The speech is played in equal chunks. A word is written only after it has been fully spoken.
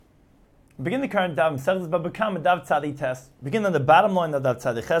Begin the current Dav Mesechus Babakam and Dav Tzadi test. Begin on the bottom line of Dav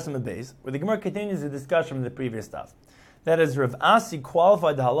Tzadi Chesem and Beis, where the Gemara continues the discussion from the previous Dav. That is, Rav Asi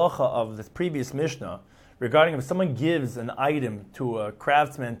qualified the halacha of the previous Mishnah regarding if someone gives an item to a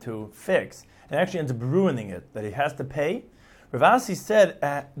craftsman to fix and actually ends up ruining it, that he has to pay. Rav Asi said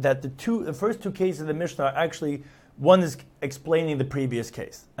that the first two cases of the Mishnah are actually, one is explaining the previous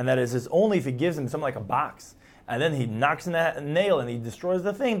case, and that is only if he gives him something like a box, and then he knocks in a nail and he destroys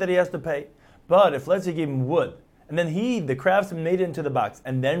the thing, that he has to pay. But if, let's say, he gave him wood, and then the craftsman, made it into the box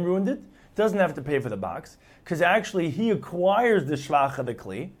and then ruined it, doesn't have to pay for the box, because actually he acquires the shvach of the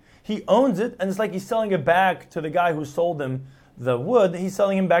kli, he owns it, and it's like he's selling it back to the guy who sold him the wood, he's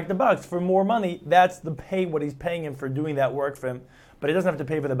selling him back the box for more money. That's what he's paying him for doing that work for him. But he doesn't have to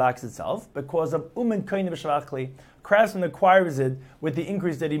pay for the box itself because of umen koine b'shvach kli. Craftsman acquires it with the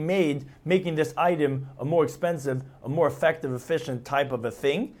increase that he made, making this item a more expensive, a more effective, efficient type of a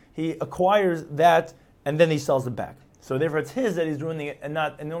thing. He acquires that and then he sells it back. So therefore it's his that he's ruining it, and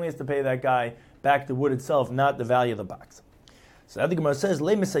only has to pay that guy back the wood itself, not the value of the box. So the Gemara says,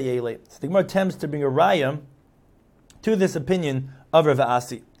 Le Misayele. So the Gemara attempts to bring a raya to this opinion of Rav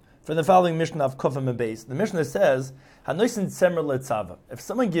Asi from the following Mishnah of Kufim and Beis. The Mishnah says, Hanoisin Tzemer letzava. If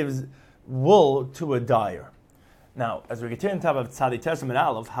someone gives wool to a dyer. Now, as we continue in top of Tzadi Testament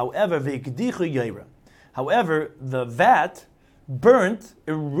Aleph, however, v'ikdichu yaira. However, the vat burnt,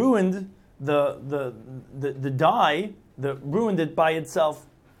 it ruined the dye, ruined it by itself.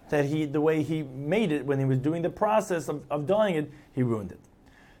 That the way he made it when he was doing the process of dyeing it, he ruined it.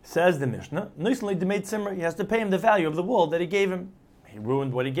 Says the Mishnah, he has to pay him the value of the wool that he gave him. He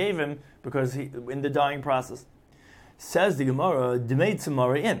ruined what he gave him because in the dyeing process. Says the Gemara,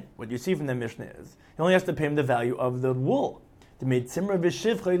 what you see from the Mishnah is, he only has to pay him the value of the wool. Doesn't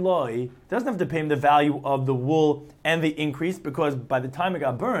have to pay him the value of the wool and the increase, because by the time it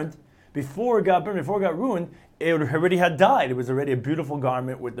got burnt, before it got ruined, it already had dyed. It was already a beautiful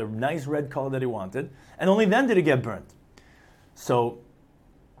garment with the nice red color that he wanted, and only then did it get burnt. So,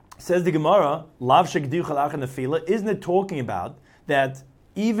 says the Gemara, isn't it talking about that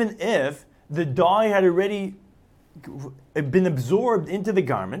even if the dye had already been absorbed into the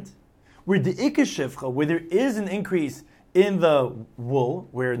garment, where the ikashivcha, where there is an increase in the wool,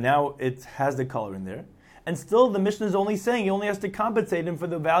 where now it has the color in there, and still the Mishnah is only saying he only has to compensate him for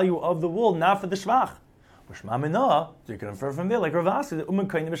the value of the wool, not for the shvach. So you can infer from there, like Rav Asi,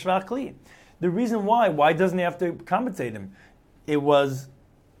 the reason why doesn't he have to compensate him? It was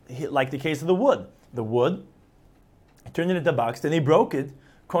like the case of the wood. The wood, he turned it into a box, then he broke it.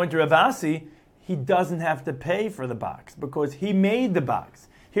 According to Rav Asi, he doesn't have to pay for the box because he made the box.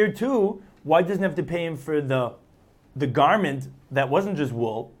 Here too, why doesn't he have to pay him for the garment that wasn't just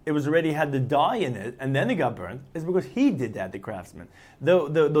wool, it was already had the dye in it, and then it got burnt, is because he did that, the craftsman.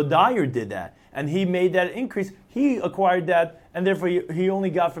 The dyer did that, and he made that increase. He acquired that, and therefore he only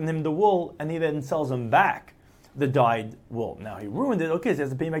got from him the wool, and he then sells him back the dyed wool. Now he ruined it, okay, so he has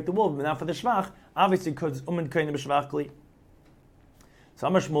to pay back the wool, but not for the shvach, obviously because umen koine b'shvach kli. So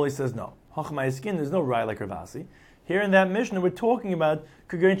Amar Shmuley says no. Hachmai skin, there's no raya like Rav Asi. Here in that Mishnah, we're talking about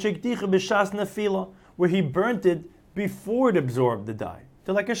where he burnt it before it absorbed the dye.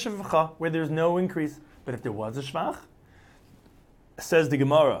 They're like a shevcha, where there's no increase. But if there was a shvach, says the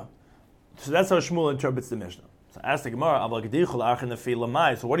Gemara. So that's how Shmuel interprets the Mishnah. So ask the Gemara,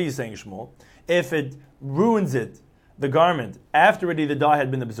 so what are you saying, Shmuel? If it ruins it, the garment, after already the dye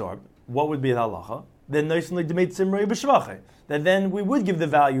had been absorbed, what would be the halacha? Then then we would give the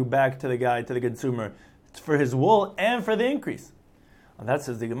value back to the guy, to the consumer, for his wool and for the increase. And that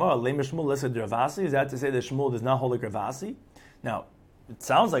says the Gemara, is that to say that Shmuel does not hold like Rav Asi? Now, it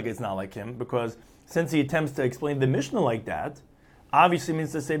sounds like it's not like him, because since he attempts to explain the Mishnah like that, obviously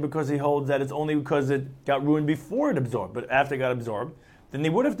means to say because he holds that it's only because it got ruined before it absorbed, but after it got absorbed, then they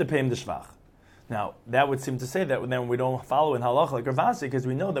would have to pay him the shvach. Now, that would seem to say that then we don't follow in halacha like Rav Asi, because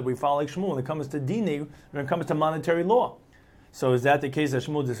we know that we follow like Shmuel when it comes to dini, when it comes to monetary law. So is that the case that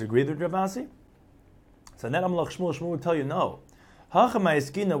Shmuel disagreed with Rav Asi? So then Shmuel would tell you no. What are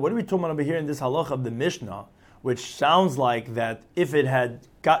we talking about over here in this halacha of the Mishnah, which sounds like that if it had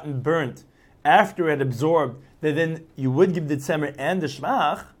gotten burnt after it had absorbed, that then you would give the tzemer and the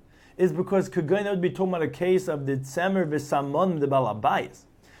shvach, is because Kagayna would be talking about a case of the tzemer v'samon the balabayis.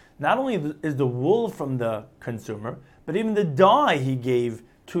 Not only is the wool from the consumer, but even the dye he gave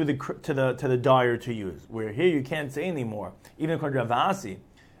to the dyer to use. Where here you can't say anymore, even according to Rav Asi,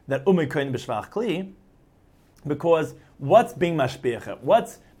 that umekoin b'shvach kli, because what's being mashpecha?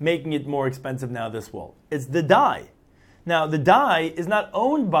 What's making it more expensive now, this wool? It's the dye. Now, the dye is not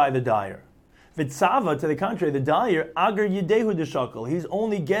owned by the dyer. Vitzava, to the contrary, the dyer, agar yedehu deshakel, he's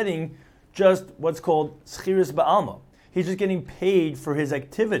only getting just what's called schiris ba'alma. He's just getting paid for his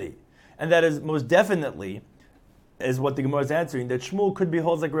activity. And that is most definitely, is what the Gemara is answering, that Shmuel could be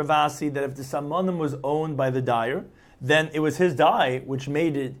holds like Ravasi, that if the Samanim was owned by the dyer, then it was his dye which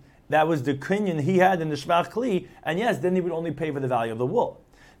made it, that was the kinyan he had in the Shvach Kli, and yes, then he would only pay for the value of the wool.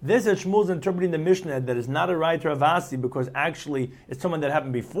 This is Shmuel's interpreting the Mishnah that is not a right to Ravasi because actually it's someone that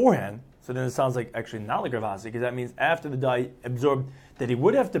happened beforehand, so then it sounds like actually not like Ravasi, because that means after the dye absorbed that he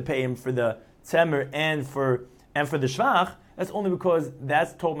would have to pay him for the Tzemer and for the Shvach. That's only because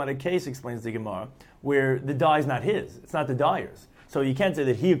that's told by the case, explains the Gemara, where the dye is not his, it's not the dyer's. So you can't say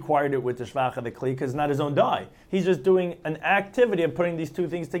that he acquired it with the Shvach of the Kli because it's not his own dye. He's just doing an activity of putting these two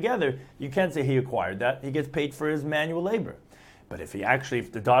things together. You can't say he acquired that. He gets paid for his manual labor. But if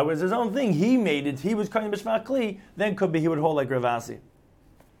the dye was his own thing, he made it, he was cutting B'Shvach Kli, then could be he would hold like Ravasi.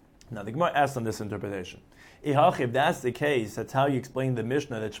 Now the Gemara asks on this interpretation. If that's the case, that's how you explain the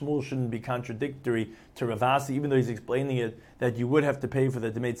Mishnah, that Shmuel shouldn't be contradictory to Ravasi, even though he's explaining it, that you would have to pay for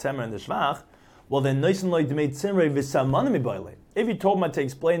the Demeit Semer and the Shvach. Well then, if you told him to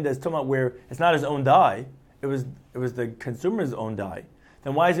explain that it's talking about where it's not his own dye, it was the consumer's own dye,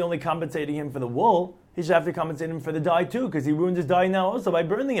 then why is he only compensating him for the wool? He should have to compensate him for the dye too, because he ruined his dye now also by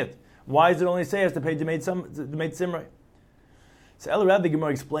burning it. Why does it only say he has to pay Demeit Simrei? So El Rab the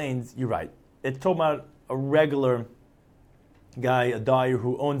Gemara explains, you're right. It's talking about a regular guy, a dyer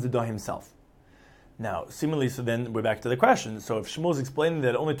who owns the dye himself. Now, similarly, so then we're back to the question. So if Shmuel's explaining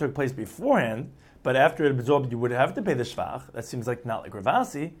that it only took place beforehand, but after it absorbed, you would have to pay the shvach, that seems like not like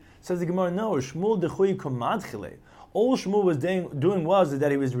Ravasi. Says the Gemara, no, Shmuel dechui komadchile. All Shmuel was doing was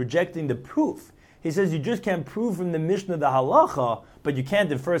that he was rejecting the proof. He says you just can't prove from the Mishnah the halacha, but you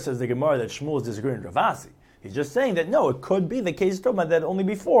can't infer, says the Gemara, that Shmuel is disagreeing with Ravasi. He's just saying that no, it could be the case talking about that only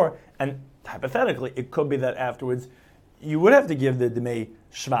before, and hypothetically, it could be that afterwards you would have to give the Demei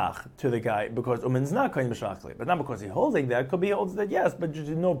Shvach to the guy because Uman's not going to Shvach, but not because he holds like that. Could be he holds that yes, but there's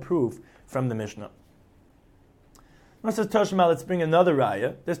no proof from the Mishnah. Now says Toshma, let's bring another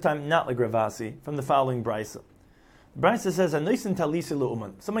raya, this time not like Ravasi, from the following brisa. The brisa says, "Anoisin talisi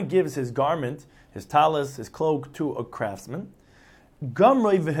le'uman." Someone gives his garment, his talis, his cloak to a craftsman.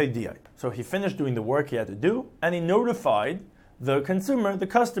 Gamrei v'hediyai. So he finished doing the work he had to do, and he notified the consumer, the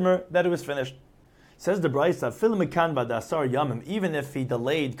customer, that it was finished. Says the brisa, "Fil mekan v'dasar yamim." Even if he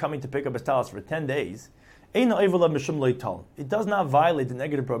delayed coming to pick up his talis for 10 days, eino evelav mishum loitalin. It does not violate the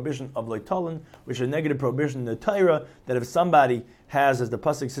negative prohibition of loitalin, which is a negative prohibition in the Torah, that if somebody has, as the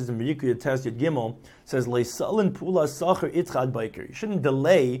pasuk says in V'yikri Tes Yud Gimel, says leisalin pula sacher itzchad biker. You shouldn't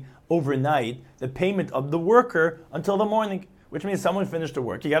delay overnight the payment of the worker until the morning, which means someone finished the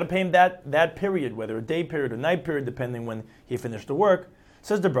work. You got to pay him that period, whether a day period or night period, depending when he finished the work.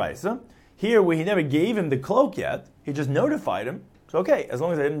 Says the brisa, here where he never gave him the cloak yet, he just notified him. So okay, as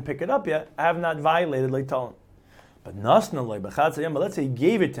long as I didn't pick it up yet, I have not violated leitalin. But let's say he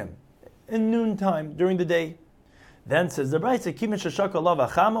gave it to him in noontime during the day. Then says the brayta,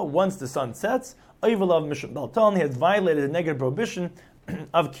 once the sun sets, he has violated the negative prohibition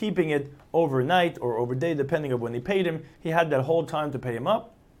of keeping it overnight or overday, depending on when he paid him. He had that whole time to pay him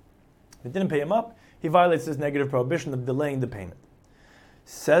up. If he didn't pay him up, he violates this negative prohibition of delaying the payment.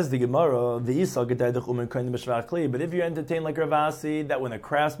 Says the Gemara, but if you entertain like Ravasi, that when a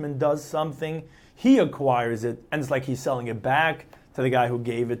craftsman does something, he acquires it, and it's like he's selling it back to the guy who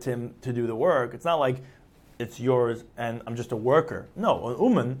gave it to him to do the work. It's not like it's yours and I'm just a worker. No, an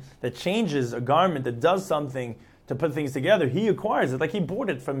uman that changes a garment, that does something to put things together, he acquires it, like he bought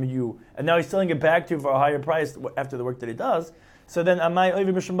it from you, and now he's selling it back to you for a higher price after the work that he does. So then, amai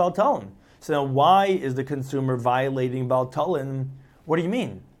oivi mishum bal talin. So now, why is the consumer violating bal talin? What do you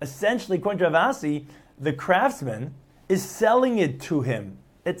mean? Essentially, according to Ravasi, the craftsman is selling it to him.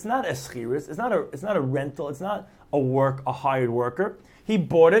 It's not a schiris, it's not a rental, it's not a hired worker. He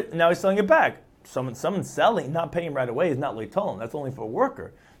bought it and now he's selling it back. Someone selling, not paying right away is not leitalin. That's only for a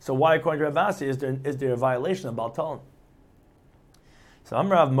worker. So why, according to Ravasi, is there a violation of bal talin? So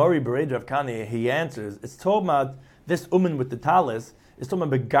Amrav Mori Bered Rav Kani, he answers, it's talking about this uman with the talis, it's talking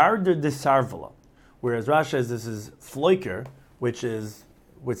about begarder de sarvala. Whereas Rashi says this is floiker, which is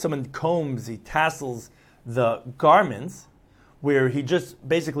when someone combs, he tassels the garments, where he just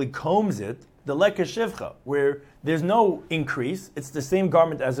basically combs it, the leka shivcha, where there's no increase, it's the same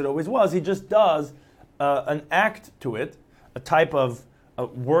garment as it always was, he just does an act to it, a type of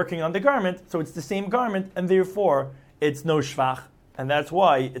working on the garment, so it's the same garment, and therefore it's no shvach, and that's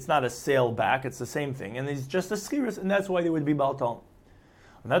why it's not a sale back, it's the same thing, and it's just a schiris, and that's why they would be bal talin.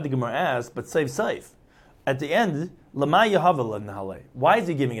 And that the Gemara asks, but safe. At the end, why is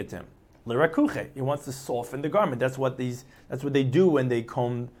he giving it to him? L'rakuche. He wants to soften the garment. That's what they do when they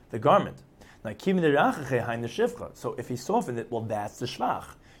comb the garment. Now, so if he softened it, well, that's the shvach.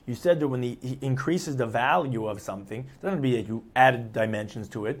 You said that when he increases the value of something, it doesn't be that you added dimensions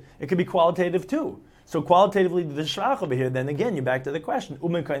to it. It could be qualitative too. So qualitatively, the shvach over here, then again, you're back to the question.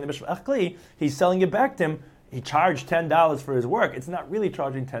 He's selling it back to him. He charged $10 for his work. It's not really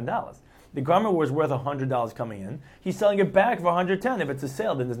charging $10. The garment was worth $100 coming in. He's selling it back for $110. If it's a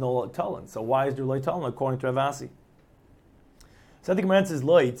sale, then there's no tolan. So why is there loy tolan according to Ravasi? So the Gemara says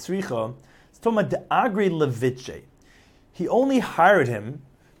loy tzricha. It's talking about the agri leviche. He only hired him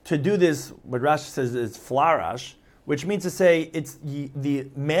to do this, what Rashi says is flarash, which means to say it's the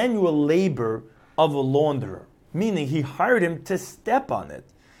manual labor of a launderer, meaning he hired him to step on it.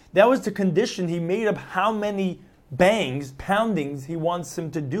 That was the condition. He made up how many poundings he wants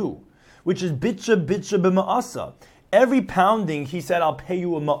him to do, which is bitcha b'ma'asa. Every pounding, he said, I'll pay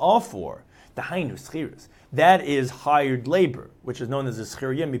you a ma'ah for. The hainu schiras. That is hired labor, which is known as a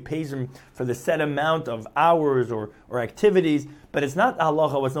schiriyim. He pays him for the set amount of hours or activities, but it's not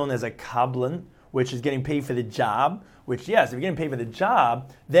halacha what's known as a kablan, which is getting paid for the job, which, yes, if you're getting paid for the job,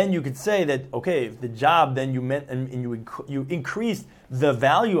 then you could say that, okay, if the job, then you meant, and you increased the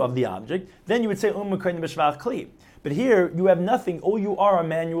value of the object, then you would say, kli. But here, you have nothing. All you are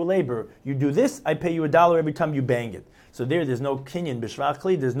manual labor. You do this, I pay you $1 every time you bang it. So there's no kinyan b'shvach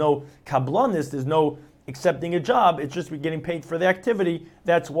kli, there's no kablanis, there's no accepting a job, it's just we're getting paid for the activity.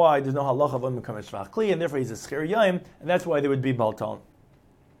 That's why there's no halacha of b'shvach kli, and therefore he's a schir yaim, and that's why there would be balton.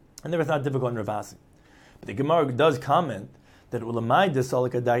 And therefore it's not difficult in Ravasi. But the Gemara does comment that ulamai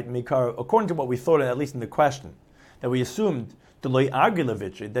desalika dait mikar, according to what we thought, at least in the question, that we assumed the loy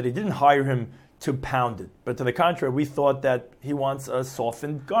agilevich, that he didn't hire him to pound it, but to the contrary, we thought that he wants a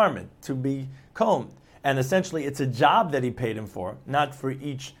softened garment to be combed, and essentially it's a job that he paid him for, not for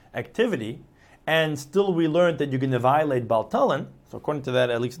each activity. And still we learned that you're going to violate Baltalan. So according to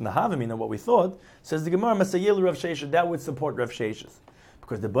that, at least in the Havamina, what we thought, says the Gemara, Masayel Rav Sheshes, that would support Rav Sheshes.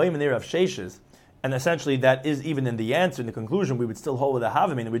 Because the Boim and Rav Sheshes, and essentially that is even in the answer, in the conclusion, we would still hold with the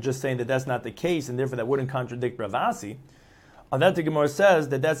Havamina. We're just saying that that's not the case, and therefore that wouldn't contradict Ravasi. On that, the Gemara says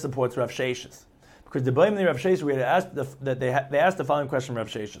that supports Rav Sheshes. Because the Boim and Rav Sheshes, we had asked they asked the following question, Rav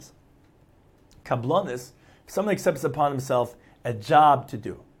Sheshes. Kablonis, someone accepts upon himself a job to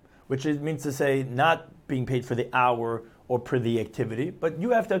do, which means to say not being paid for the hour or per the activity, but you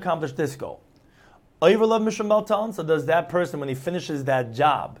have to accomplish this goal. So does that person, when he finishes that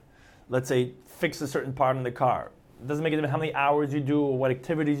job, let's say fix a certain part in the car, it doesn't make a difference how many hours you do or what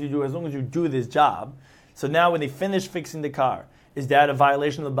activities you do, as long as you do this job. So now when they finish fixing the car, is that a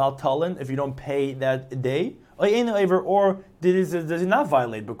violation of the Baltalan if you don't pay that day? Or does he not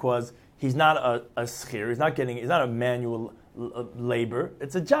violate because he's not a schir, he's not a manual labor,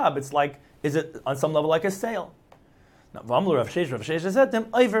 it's a job. It's like, is it on some level like a sale? Now, Rav Sheshes said to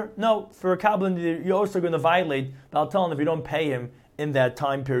him, no, for a kabbalah, you're also going to violate Baltalan if you don't pay him in that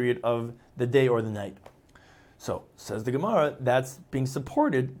time period of the day or the night. So, says the Gemara, that's being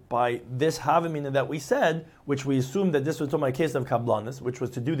supported by this Havamina that we said, which we assumed that this was talking about a case of kablanis, which was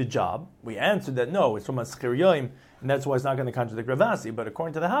to do the job. We answered that no, it's talking about schir yoim, and that's why it's not going to contradict Ravasi. But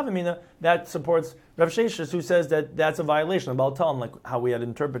according to the Havamina, that supports Rav Sheshes, who says that that's a violation of Baltalan, like how we had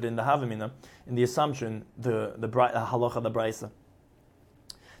interpreted in the Havamina, in the assumption, the halacha, the brisa.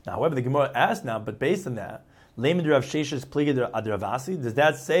 Now, however, the Gemara asked now, but based on that, Layman Rav Sheshes pligid ad Ravasi, does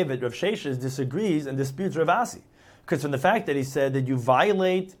that say that Rav Sheshes disagrees and disputes Ravasi? Because from the fact that he said that you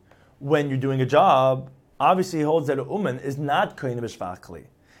violate when you're doing a job, obviously he holds that a uman is not kohen b'shvach kli,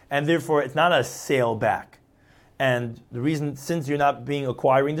 and therefore it's not a sale back. And the reason, since you're not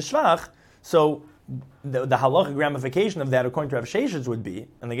acquiring the shvach, so the halachic ramification of that, according to Rav Sheshes, would be,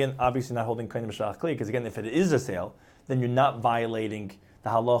 and again, obviously not holding kohen b'shvach kli, because again, if it is a sale, then you're not violating the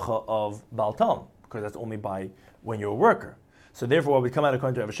halacha of Baltal, because that's only by when you're a worker. So therefore, what would come out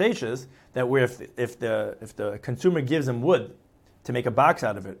according to Rav Sheshes, that where if the consumer gives him wood to make a box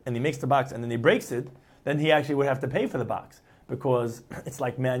out of it, and he makes the box and then he breaks it, then he actually would have to pay for the box, because it's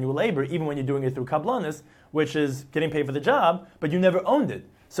like manual labor, even when you're doing it through kablanis, which is getting paid for the job, but you never owned it.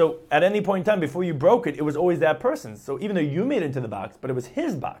 So at any point in time, before you broke it, it was always that person's. So even though you made it into the box, but it was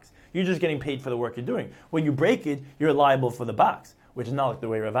his box, you're just getting paid for the work you're doing. When you break it, you're liable for the box, which is not like the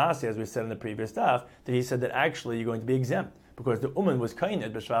way Ravasi, as we said in the previous stuff, that he said that actually you're going to be exempt, because the uman was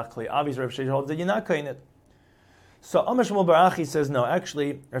kainet b'shvach kli. Obviously, Rav Sheshes holds that you're not kainet. So Amar Shmuel Barachi says no.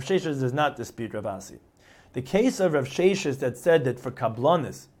 Actually, Rav Sheshes does not dispute Ravasi. The case of Rav Sheshes that said that for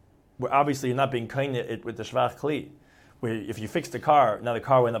kablanis, where obviously you're not being kainet with the shvach kli, where if you fix the car, now the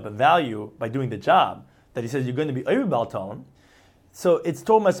car went up in value by doing the job, that he says you're going to be over balton. So it's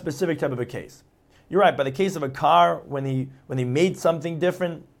talking about a specific type of a case. You're right. By the case of a car, when he made something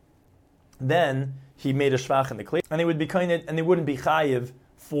different, then he made a shvach in the kli, and he would be kind, and he wouldn't be chayiv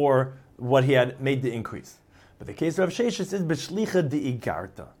for what he had made the increase. But the case of Rav Sheshes is b'shlicha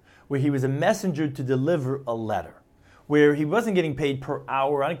di'igarta, where he was a messenger to deliver a letter, where he wasn't getting paid per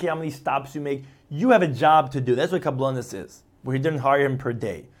hour. I don't care how many stops you make. You have a job to do. That's what kablonis is, where he didn't hire him per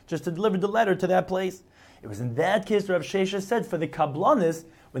day, just to deliver the letter to that place. It was in that case Rav Sheshes said for the kablonis,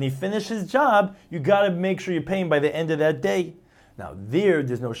 when he finished his job, you got to make sure you pay him by the end of that day. Now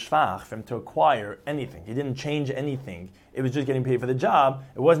there's no shvach for him to acquire anything. He didn't change anything. It was just getting paid for the job.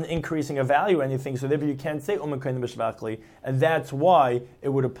 It wasn't increasing a value or anything, so therefore you can't say u'mekayim b'shvachli, and that's why it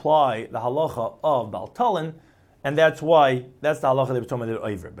would apply the halacha of Baal Talin, and that's the halacha that was talking about the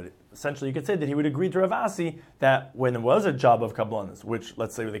Oiver. But essentially you could say that he would agree to Rav Asi that when there was a job of kablonis, which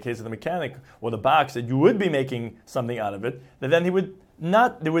let's say with the case of the mechanic or the box, that you would be making something out of it, that then there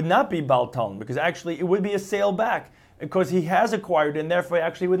would not be Baal Talin, because actually it would be a sale back, because he has acquired it, and therefore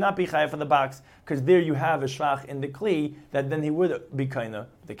actually would not be chayav for the box, because there you have a shvach in the kli, that then he would be kaina.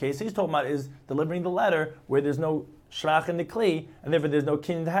 The case he's talking about is delivering the letter, where there's no shvach in the kli, and therefore there's no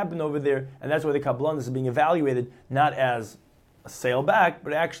kinyan to happen over there, and that's why the kabbalah is being evaluated not as a sale back,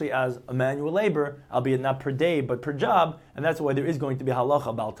 but actually as a manual labor, albeit not per day, but per job, and that's why there is going to be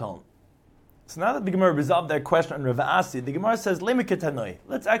halacha Baal Talin. So now that the Gemara resolved that question on Rav Asi, the Gemara says, Lemiketanoi.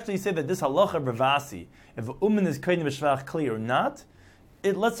 Let's actually say that this halacha of Rav Asi, if a uman is kainim v'shvach kli or not,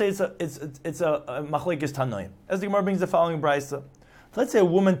 let's say it's a machlekes tanoim. As the Gemara brings the following brisa. Let's say a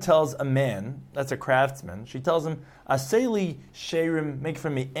woman tells a man, that's a craftsman, she tells him, Aseli sherim, make for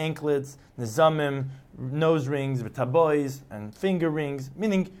me anklets, nizamim, nose rings, v'tabois, and finger rings,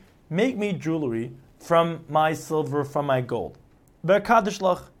 meaning, make me jewelry from my silver, from my gold.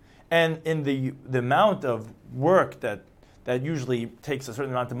 V'kadishlach. And in the amount of work that usually takes a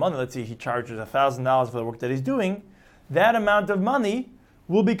certain amount of money, let's say he charges $1,000 for the work that he's doing, that amount of money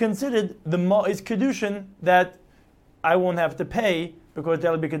will be considered the Mo'is Kedushin that I won't have to pay, because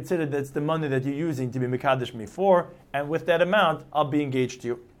that will be considered that's the money that you're using to be Mekadesh me for, and with that amount, I'll be engaged to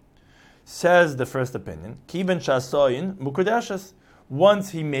you. Says the first opinion, Kiven Shasoyin Mukudashas. Once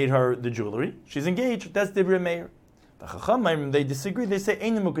he made her the jewelry, she's engaged. That's the Meir. The Chachamim, they disagree. They say,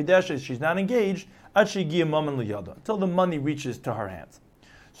 Ein Mukudeshes, she's not engaged, until the money reaches to her hands.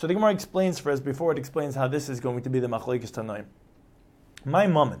 So the Gemara explains for us, before it explains how this is going to be the Machlekes Tanoim. My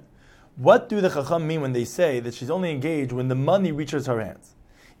moment, what do the Chacham mean when they say that she's only engaged when the money reaches her hands?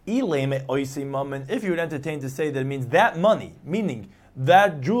 If you would entertain to say that it means that money, meaning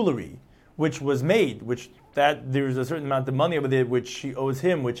that jewelry, which was made, that there's a certain amount of money over there which she owes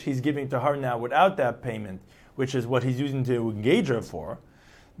him, which he's giving to her now without that payment, which is what he's using to engage her for,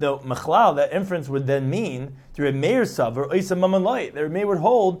 the machlal, that inference would then mean, through a Meir Savar, Oisa Mamalai, the Meir would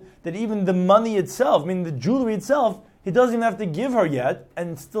hold that even the money itself, meaning the jewelry itself, he doesn't even have to give her yet,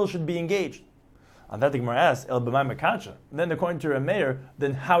 and still should be engaged. On that the Gemara asks, El B'mai Makacha. Then according to a Meir,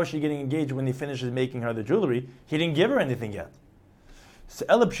 then how is she getting engaged when he finishes making her the jewelry? He didn't give her anything yet. So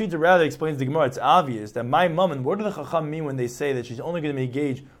El Pshita rather explains the Gemara, it's obvious that my mum, and what do the Chacham mean when they say that she's only going to be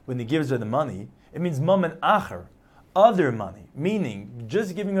engaged when he gives her the money? It means mum and acher, other money, meaning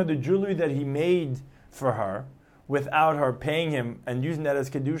just giving her the jewelry that he made for her without her paying him and using that as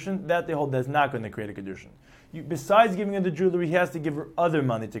kedushin, that they hold that's not going to create a kedushin. Besides giving her the jewelry, he has to give her other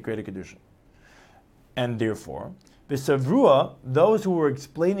money to create a kedushin. And therefore, the Savrua, those who were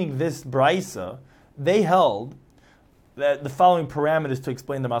explaining this brisa, they held that the following parameters to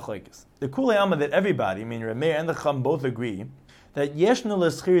explain the machlekes. The Kulei Amma, that everybody, I mean Rameir and the Chum, both agree that yeshnu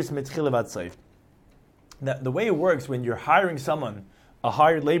l'schiris mitchila vat seif. That the way it works when you're hiring someone, a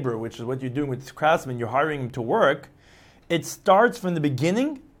hired laborer, which is what you're doing with craftsmen, you're hiring him to work, it starts from the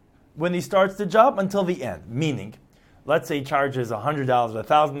beginning, when he starts the job, until the end. Meaning, let's say he charges $100,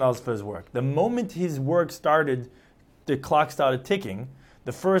 $1,000 for his work. The moment his work started, the clock started ticking,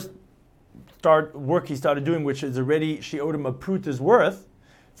 the first work he started doing, which is already, she owed him a pruta's worth,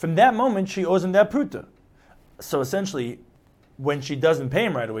 from that moment she owes him that pruta. So essentially, when she doesn't pay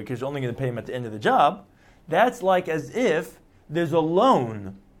him right away, because she's only going to pay him at the end of the job, that's like as if there's a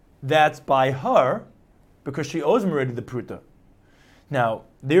loan that's by her, because she owes him already the pruta. Now,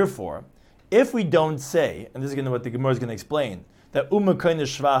 therefore, if we don't say, and this is what the Gemara is going to explain, that umakayna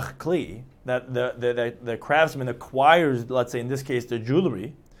shvach kli, that the craftsman acquires, let's say in this case, the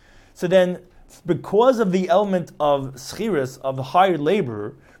jewelry, so then because of the element of schiris, of the hired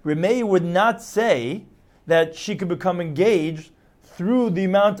laborer, Remei would not say that she could become engaged through the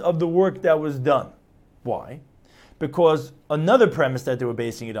amount of the work that was done. Why? because another premise that they were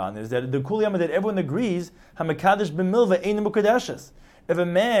basing it on is that the kuliyama that everyone agrees, hamakadosh b'milva ein mukadeshes. If a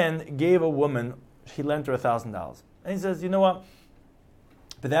man gave a woman, he lent her $1,000, and he says, you know what,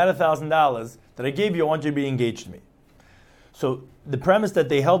 for that $1,000 that I gave you, I want you to be engaged to me. So the premise that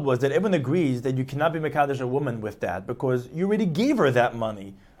they held was that everyone agrees that you cannot be mekadosh a woman with that because you already gave her that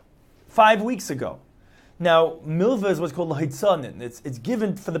money 5 weeks ago. Now, milva is what's called lahitzanin. It's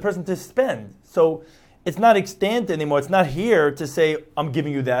given for the person to spend. So it's not extant anymore. It's not here to say, I'm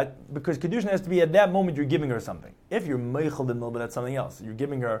giving you that, because kedushin has to be at that moment you're giving her something. If you're meichel the milva, that's something else. You're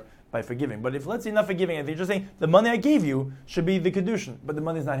giving her by forgiving. But if, let's say, not forgiving anything, you're just saying, the money I gave you should be the kedushin, but the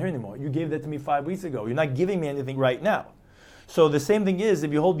money's not here anymore. You gave that to me 5 weeks ago. You're not giving me anything right now. So the same thing is,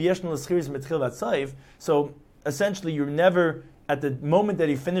 if you hold yeshna l'schiris mitchil vatzaif, so essentially you're never, at the moment that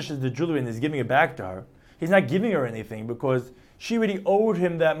he finishes the jewelry and is giving it back to her, he's not giving her anything because she already owed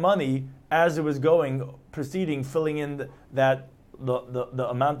him that money as it was going, proceeding, filling in the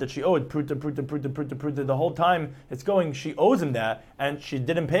amount that she owed, pruta, the whole time it's going, she owes him that, and she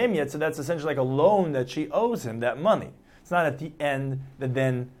didn't pay him yet, so that's essentially like a loan that she owes him, that money. It's not at the end that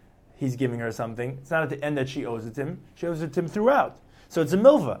then he's giving her something. It's not at the end that she owes it to him. She owes it to him throughout. So it's a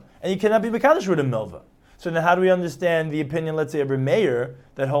milva. And you cannot be mekadosh with a milva. So then how do we understand the opinion, let's say, of a mayor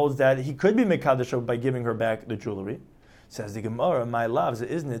that holds that he could be mekadosh by giving her back the jewelry? Says the Gemara, my loves,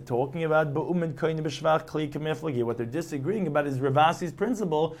 isn't it talking about ba'umin koine b'shvach kli k'meflagi? What they're disagreeing about is Ravasi's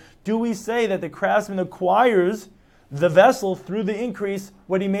principle. Do we say that the craftsman acquires the vessel through the increase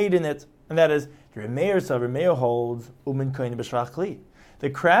what he made in it? And that is, the mayor holds umin koine b'shvach kli. The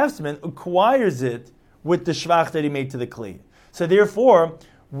craftsman acquires it with the shvach that he made to the kli. So therefore,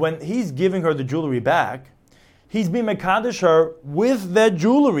 when he's giving her the jewelry back, he's being mekadosh her with that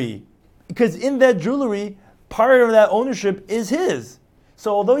jewelry, because in that jewelry, part of that ownership is his.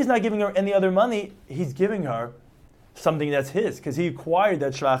 So although he's not giving her any other money, he's giving her something that's his, because he acquired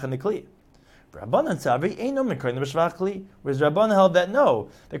that shvach in the kli. Whereas Rabban held that no,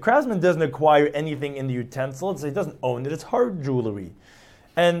 the craftsman doesn't acquire anything in the utensil, so he doesn't own it, it's her jewelry.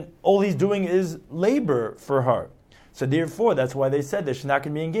 And all he's doing is labor for her. So therefore, that's why they said that she's not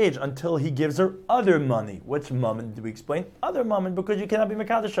going to be engaged until he gives her other money. Which moment did we explain? Other moment, because you cannot be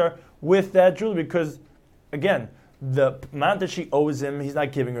mekadosh her with that jewelry, because, again, the amount that she owes him, he's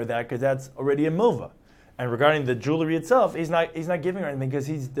not giving her that, because that's already a milva. And regarding the jewelry itself, he's not giving her anything, because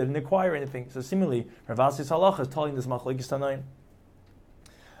he didn't acquire anything. So similarly, Rav Asi's halacha is telling this machlokes tanaim.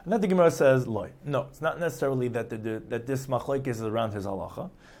 And then the Gemara says, loy. No, it's not necessarily that this machlokes is around his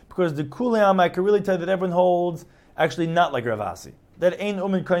halacha, because the kulei I can really tell you that everyone holds actually not like Rav Asi. That ein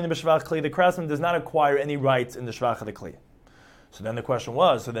umin koine b'shvach kli, the craftsman does not acquire any rights in the shvach of the kli. So then the question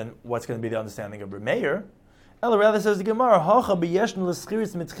was, so then what's going to be the understanding of Meir? Ella rather says the Gemara, hacha b'yeshn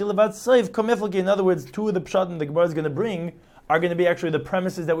l'schiris mitchil vatzaif kameflagi. In other words, two of the pshatim the Gemara is going to bring are going to be actually the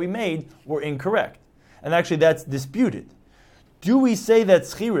premises that we made were incorrect. And actually that's disputed. Do we say that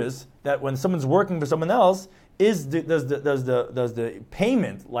schiris, that when someone's working for someone else, does the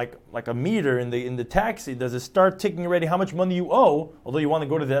payment, like a meter in the taxi, does it start ticking already how much money you owe, although you want to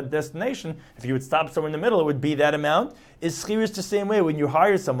go to that destination? If you would stop somewhere in the middle, it would be that amount. Is schiris the same way when you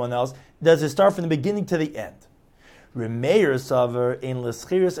hire someone else? Does it start from the beginning to the end? Remeir saver in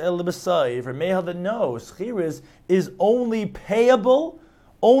l'schiris el l'b'sayif. Remeir that no, schiris is only payable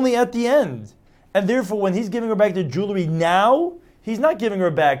only at the end. And therefore, when he's giving her back the jewelry now, he's not giving her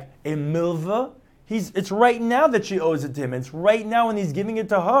back a milva. It's right now that she owes it to him. It's right now when he's giving it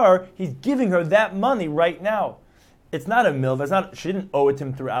to her, he's giving her that money right now. It's not a milva. She didn't owe it to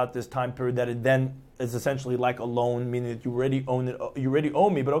him throughout this time period that it then is essentially like a loan, meaning that you already own it. You already owe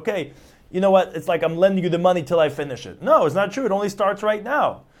me, but okay, you know what? It's like I'm lending you the money till I finish it. No, it's not true. It only starts right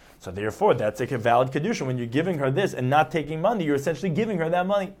now. So therefore, that's like a valid kedusha. When you're giving her this and not taking money, you're essentially giving her that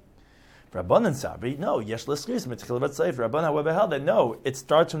money. Rabban and Sabri, no, yesh l'schiris mitchil vatzaif. Rabban, however, held that no, it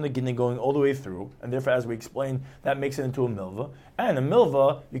starts from the beginning going all the way through, and therefore, as we explained, that makes it into a milva. And a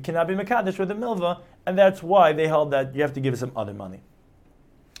milva, you cannot be mekadosh with a milva, and that's why they held that you have to give some other money.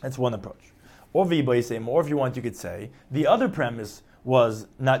 That's one approach. Or v'yibayseim, or if you want, you could say the other premise was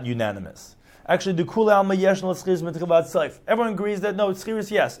not unanimous. Actually, the kula alma yesh l'schiris mitchil vatzaif. Everyone agrees that no,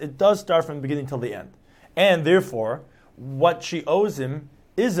 schiris, yes, it does start from the beginning till the end, and therefore, what she owes him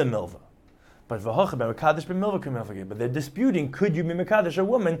is a milva. But they're disputing, could you be mekadosh a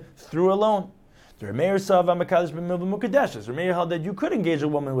woman through a loan? The Remeir saw mekadosh b'milva mukadeshes. Remeir held that you could engage a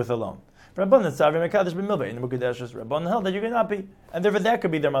woman with a loan. Rabban saw mekadosh b'milva in mukadeshes. Rabban held that you cannot be, and therefore that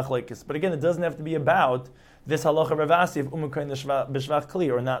could be their machlekes. But again, it doesn't have to be about this halacha Rav Asi of umukain b'shvach kli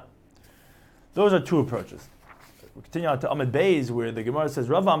or not. Those are two approaches. We continue on to Amud Beis, where the Gemara says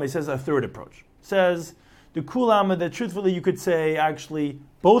Rav Ami says a third approach. Says The kulama that truthfully you could say actually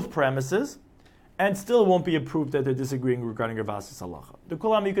both premises, and still won't be a proof that they're disagreeing regarding Rav Asi's halacha. The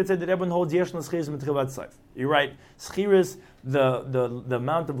kulama you could say that everyone holds yesh l'schiris mitchilat seif. You're right. Schiris, the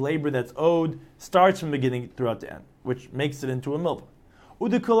amount of labor that's owed, starts from the beginning throughout the end, which makes it into a milva.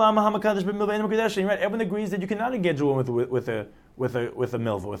 U'de kulama hamakadosh b'milva ein mekadesh. You're right. Everyone agrees that you cannot engage a woman with a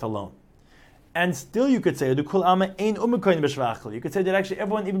milva, with a loan. And still you could say, you could say that actually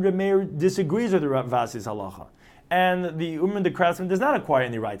everyone, even Reb Meir, disagrees with the Rav Asi's halacha. And the craftsman does not acquire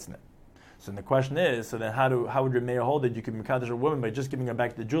any rights in it. So then the question is, so then how would Reb Meir hold that you can mekadosh a woman by just giving her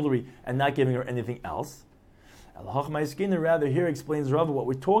back the jewelry and not giving her anything else? Rather, here explains Rav what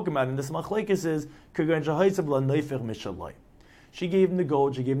we're talking about in this machlekes is, she gave him the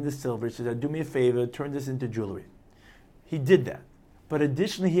gold, she gave him the silver, she said, do me a favor, turn this into jewelry. He did that. But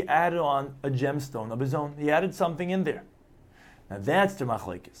additionally, he added on a gemstone of his own. He added something in there. Now that's the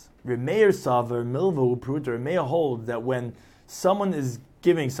machlekes. Reb Meir saver milva upruta. Reb Meir holds that when someone is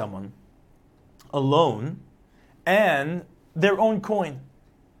giving someone a loan and their own coin,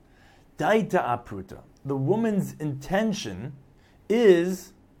 daita apruta, the woman's intention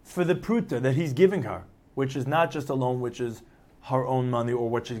is for the pruta that he's giving her, which is not just a loan, which is her own money or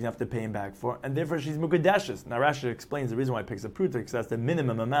what she's going to have to pay him back for, and therefore she's mukadeshes. Now Rashi explains the reason why he picks a pruta, because that's the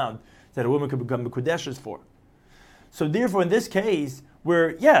minimum amount that a woman could become mukadeshes for. So therefore in this case,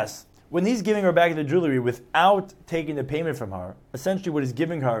 where yes, when he's giving her back the jewelry without taking the payment from her, essentially what he's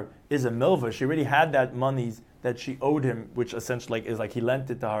giving her is a milva. She already had that monies that she owed him, which essentially is like he lent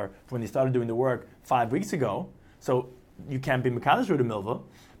it to her when he started doing the work 5 weeks ago. So you can't be mekadosh with a milva.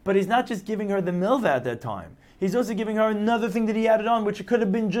 But he's not just giving her the milva at that time. He's also giving her another thing that he added on, which could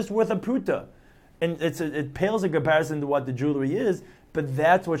have been just worth a pruta. And it pales in comparison to what the jewelry is, but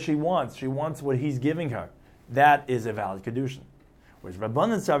that's what she wants. She wants what he's giving her. That is a valid kedushin. Whereas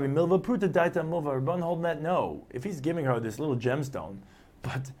Rabbanan Savi Milva Pruta Daita Milva, Rabbanan holding that no. If he's giving her this little gemstone,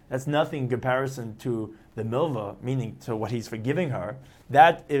 but that's nothing in comparison to the Milva, meaning to what he's forgiving her,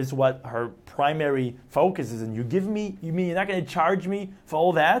 that is what her primary focus is. And you mean you're not going to charge me for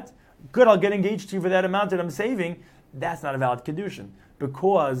all that? Good, I'll get engaged to you for that amount that I'm saving. That's not a valid kedushin,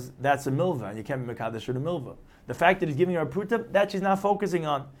 because that's a milva, and you can't be mekadosh with a milva. The fact that he's giving her a pruta, that she's not focusing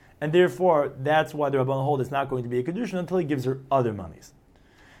on, and therefore that's why the Rabbanan hold it's not going to be a kedushin until he gives her other monies.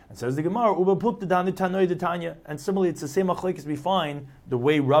 And says the Gemara, and similarly it's the same machlekes we find the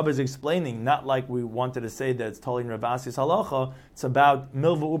way Rav is explaining, not like we wanted to say that it's totally in Rav Asi's halacha, it's about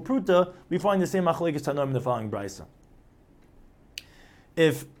milva upruta. We find the same machlekes tanoim in the following brisa.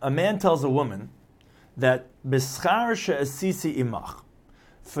 If a man tells a woman that b'schar she'asisi imach,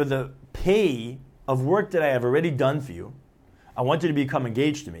 for the pay of work that I have already done for you, I want you to become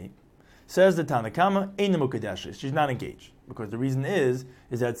engaged to me, says the Tanakama, ein mukadeshes, she's not engaged. Because the reason is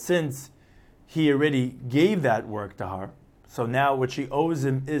that since he already gave that work to her, so now what she owes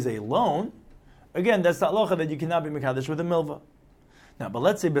him is a loan, again, that's not locha that you cannot be mekadesh with a milva. Now, but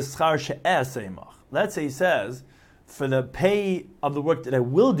let's say b'schar she'asei imach. Let's say he says, for the pay of the work that I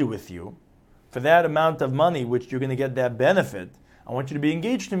will do with you, for that amount of money which you're going to get that benefit, I want you to be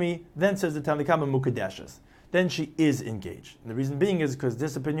engaged to me. Then says the Tanakama mukadeshes. Then she is engaged. And the reason being is because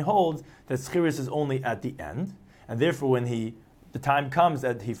this opinion holds that schiris is only at the end, and therefore when the time comes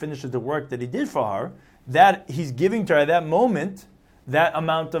that he finishes the work that he did for her, that he's giving to her at that moment that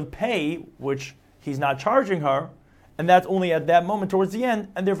amount of pay which he's not charging her, and that's only at that moment towards the end,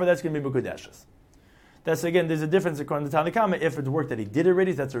 and therefore that's going to be mukadeshes. That's again, there's a difference according to Tanakama. If it's work that he did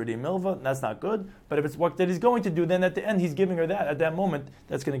already, that's already a milva, and that's not good. But if it's work that he's going to do, then at the end he's giving her that at that moment,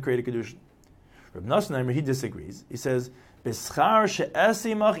 that's going to create a kedushin. Reb Nosson, he disagrees. He says, "B'schar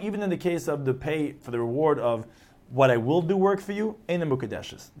she'esimach," even in the case of the pay for the reward of what I will do work for you, ain't a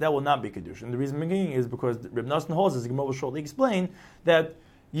mukadeshes. That will not be kedushin. The reason being is because Reb Nosson holds, as the Gemara will shortly explain, that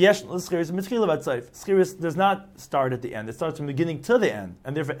yesh l'schiris mitchila v'tzayif. Schiris does not start at the end; it starts from the beginning to the end,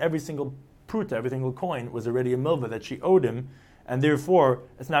 and therefore every single pruta, every single coin was already a milva that she owed him, and therefore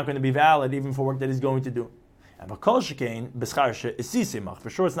it's not going to be valid even for work that he's going to do. And b'kol shekain b'schar she'isisimach. For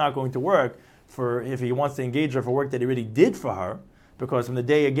sure, it's not going to work for if he wants to engage her for work that he already did for her, because from the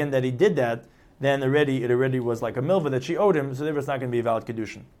day again that he did that, then it already was like a milva that she owed him, so therefore it's not going to be a valid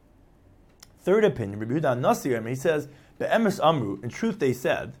kedushin. Third opinion, Rabbi Yehuda Nasi, he says, be'emes amru, in truth they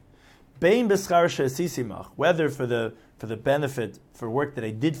said, bein b'schar she'isisimach, whether for the benefit for work that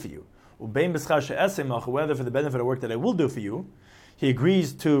I did for you, or bein b'schar she'esimach, whether for the benefit of work that I will do for you, he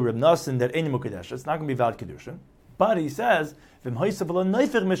agrees to Reb Nosson that ein mukadesh, it's not going to be valid kedushin. But he says, but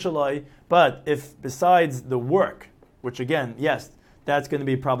if besides the work, which again, yes, that's going to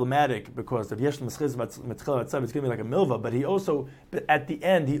be problematic because if yesh l'mischiz mitchil vatzav, it's going to be like a milva. But at the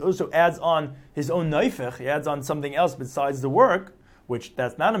end, he also adds on his own neifich. He adds on something else besides the work, which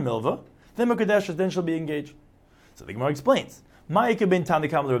that's not a milva. Then Mekadesh then shall be engaged. So the Gemara explains. What's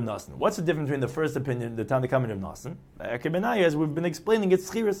the difference between the first opinion, the Tanakam of Nasan? As we've been explaining, it's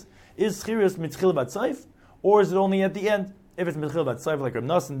Shiur. Is Shiur mitchil vatzav, or is it only at the end? If it's mitchil vatzav like Rav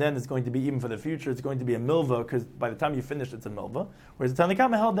Nasan, then it's going to be even for the future. It's going to be a milva because by the time you finish, it's a milva. Whereas the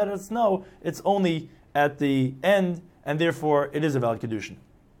Tanakam held that it's only at the end, and therefore it is a valid kedushin.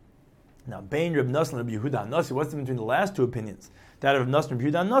 Now, Bein Rav Nasan and Rav Yehuda Nasi. What's the difference between the last two opinions? That of Nasan and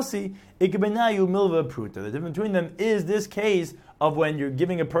Rav Yehuda Nasi, ikebenayu milva pruta. The difference between them is this case of when you're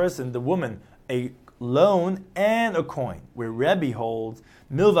giving a person, the woman, a loan and a coin. Where Rebbe holds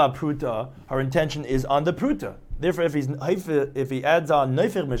milva pruta, her intention is on the pruta. Therefore, if he adds on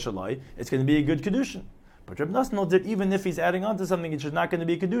neifir mishalai, it's going to be a good kedushin. But Reb Nasan holds that even if he's adding on to something, it's not going to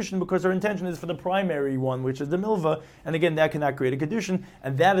be a kedushin because her intention is for the primary one, which is the milva, and again, that cannot create a kedushin,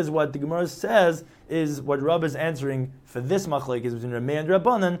 and that is what the Gemara says is what Rab is answering for this machlekes between Rameh and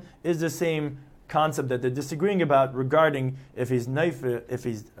Rabbanan is the same concept that they're disagreeing about regarding if he's meisav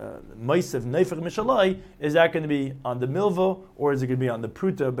neifir mishalai, is that going to be on the milva or is it going to be on the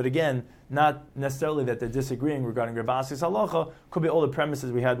pruta? But again, not necessarily that they're disagreeing regarding Rav Asi's halacha. Could be all the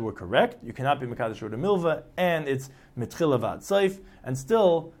premises we had were correct. You cannot be mekadosh with a milva, and it's mitchila vatzaif, and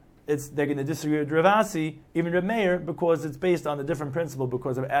still they're going to disagree with Rav Asi, even Rav Meir, because it's based on a different principle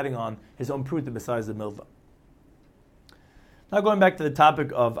because of adding on his own pruta besides the milva. Now going back to the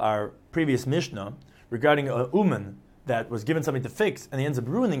topic of our previous Mishnah regarding a uman that was given something to fix and he ends up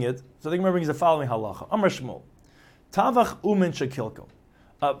ruining it, so the Gemara brings the following halacha. Amar Shmuel, Tavach uman shekilko.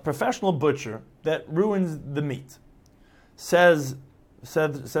 A professional butcher that ruins the meat. Says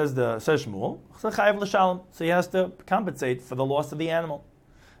Shmuel, so he has to compensate for the loss of the animal.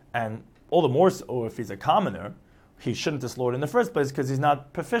 And all the more so if he's a commoner, he shouldn't have slaughtered in the first place because he's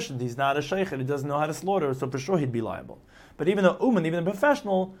not proficient, he's not a sheikh, he doesn't know how to slaughter, so for sure he'd be liable. But even a uman, even a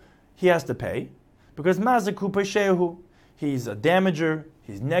professional, he has to pay because mazaku peshehu, he's a damager,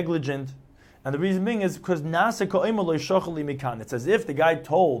 he's negligent. And the reason being is because it's as if the guy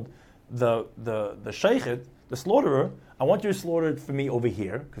told the sheikhet, the slaughterer, I want you to slaughter it for me over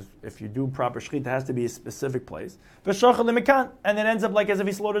here, because if you do proper shechita, it has to be a specific place. And it ends up like as if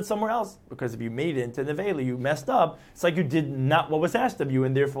he slaughtered somewhere else. Because if you made it into nevela, you messed up. It's like you did not what was asked of you,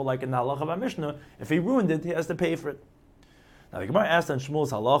 and therefore, like in the halacha of our Mishnah, if he ruined it, he has to pay for it. Now the Gemara asked on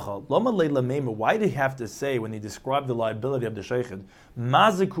Shmuel's halacha, why did he have to say when he described the liability of the sheikhet,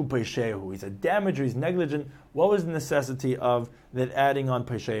 mazaku peshehu? He's a damager, he's negligent. What was the necessity of that adding on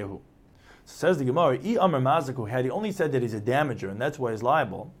peshehu? So says the Gemara, Amar mazaku, had he only said that he's a damager and that's why he's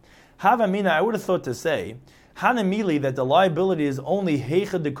liable, Havamina, I would have thought to say, Hanamili, that the liability is only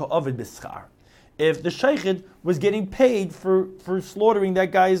heichad de ka'avid b'schar. If the sheikhet was getting paid for slaughtering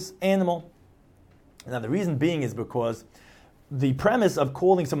that guy's animal. Now the reason being is because the premise of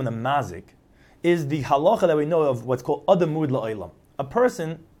calling someone a mazik is the halacha that we know of what's called adam mud la'olam. A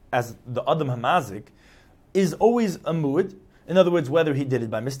person, as the adam hamazik, is always a mud. In other words, whether he did it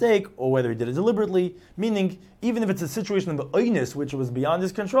by mistake or whether he did it deliberately, meaning even if it's a situation of oinus which was beyond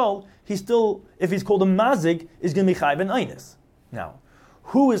his control, he still, if he's called a mazik, is going to be chayv an oinus. Now,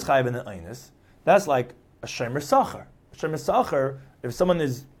 who is chayv an oinus? That's like a shemer sacher. A shemer sacher, if someone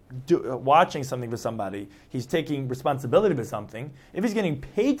is watching something for somebody, he's taking responsibility for something. If he's getting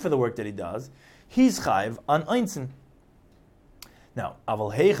paid for the work that he does, he's chayv on einzin. Now,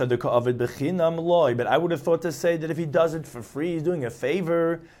 aval heicha de ka'avid bechinam loy, but I would have thought to say that if he does it for free, he's doing a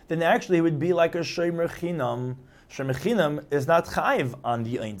favor, then actually he would be like a shomer chinam. Shomer chinam is not chayv on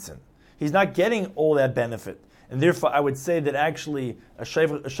the einzin. He's not getting all that benefit. And therefore, I would say that actually a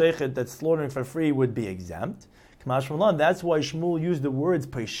sheikhet that's slaughtering for free would be exempt. That's why Shmuel used the words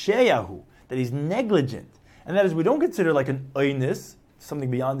pesheyahu, that he's negligent. And that is, we don't consider like an oinus,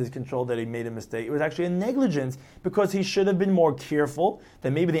 something beyond his control that he made a mistake. It was actually a negligence because he should have been more careful, that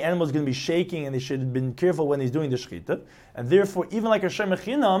maybe the animal is going to be shaking and he should have been careful when he's doing the shechita. And therefore, even like a shemer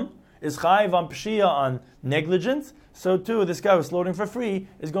chinam is chayiv on pshia on negligence, so too this guy who's slaughtering for free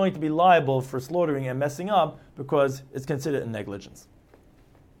is going to be liable for slaughtering and messing up because it's considered a negligence.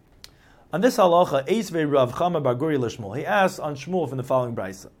 On this halacha, Eisvei Rav Chama Bar Guri l'Shmuel, he asks on Shmuel from the following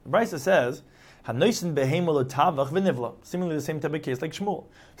brisa. The brisa says, "Hanoisin behemel tavach v'nivla." Similarly, the same type of case like Shmuel.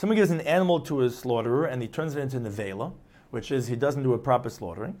 Someone gives an animal to a slaughterer and he turns it into nevela, which is he doesn't do a proper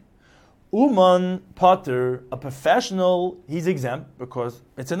slaughtering. Uman Potter, a professional, he's exempt because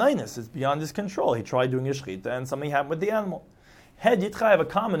it's an einus, it's beyond his control. He tried doing a shechita and something happened with the animal. Head Yitchayev, a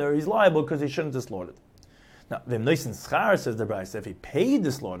commoner, he's liable because he shouldn't have slaughtered. Now, the Noisen Schar says the Brisa, if he paid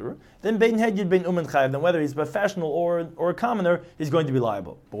the slaughterer, then Bein Hedyid Bein Umen Chayav, then whether he's a professional or a commoner, he's going to be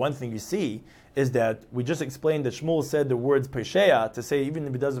liable. But one thing you see is that we just explained that Shmuel said the words Pesheya to say even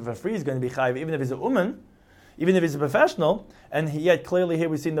if he does it for free, he's going to be Chayav, even if he's a Umen, even if he's a professional, and yet clearly here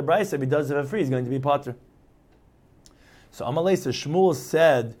we see in the Brisa, if he does it for free, he's going to be Pater. So Amalei says, Shmuel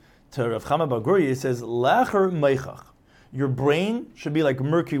said to Rav Chama bar Gurya, he says, Lacher Meichach, your brain should be like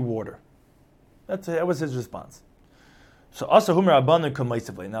murky water. That was his response. So Asa Humar Rabbanan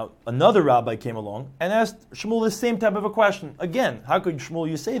Kamaisivle. Now another rabbi came along and asked Shmuel the same type of a question. Again, how could Shmuel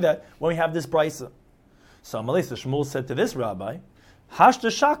you say that when we have this brisa? So Amalei says, Shmuel said to this rabbi, Hashta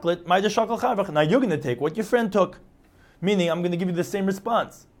shaklet, my shakal chavach. Now you're going to take what your friend took. Meaning, I'm going to give you the same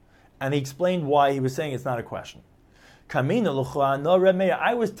response. And he explained why he was saying it's not a question. Kamina luchra no Reb Meir.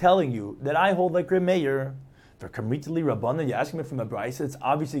 I was telling you that I hold like Reb Meir. For kamritali Rabbanan, you're asking me from a brisa, it's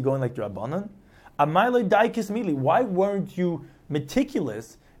obviously going like the Rabbanan. Amayloi daikis mili. Why weren't you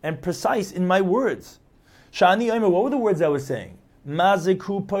meticulous and precise in my words? Shani Omer, what were the words I was saying?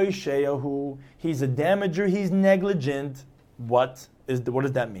 Maziku poisheyahu. He's a damager, he's negligent. What does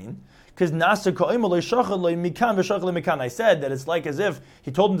that mean? Because I said that it's like as if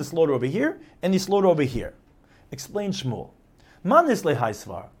he told him to slaughter over here and he slaughtered over here. Explain Shmuel. Manis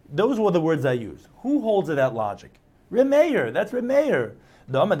lehaisvar. Those were the words I used. Who holds to that logic? Reb Meir. That's Reb Meir.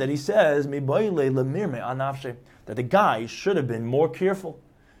 The Amar that he says that the guy should have been more careful.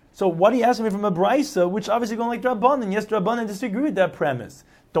 So what he asked me from a brisa, which obviously going like Rabbanan. Yes, Rabbanan disagree with that premise.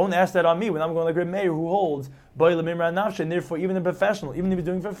 Don't ask that on me when I'm going like Reb Meir, who holds and therefore even a professional, even if he's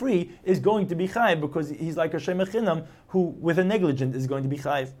doing it for free, is going to be chayiv because he's like a shemechinam who, with a negligent, is going to be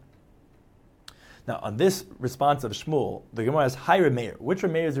chayiv. Now, on this response of Shmuel, the Gemara has Hi Reb Meir. Which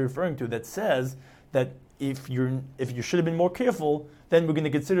Reb Meir is he referring to that says that if you should have been more careful, then we're going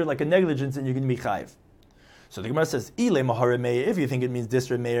to consider it like a negligence and you're going to be chayiv. So the Gemara says, Ile Mahar Reb Meir, if you think it means this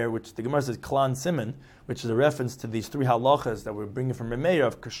Reb Meir, which the Gemara says Klan Simon, which is a reference to these three halachas that we're bringing from Reb Meir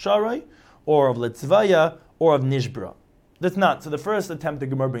of Kasharai, or of Letzvaya, or of Nishbra. That's not. So the first attempt the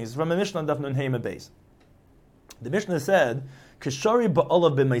Gemara brings is from a Mishnah on Daf Nun Heima Beis. The Mishnah said, Kashari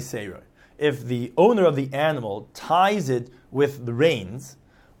ba'olav b'meiseirah. If the owner of the animal ties it with the reins,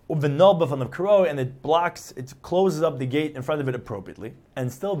 and it blocks, it closes up the gate in front of it appropriately, and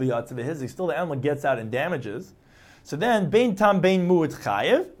still the animal gets out and damages, so then bein tam bein mu'et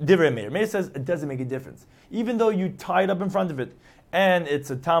chayev, divrei Meir. Meir says it doesn't make a difference. Even though you tie it up in front of it, and it's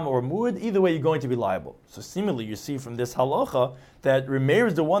a tam or a mu'ed, either way you're going to be liable. So seemingly you see from this halacha that Meir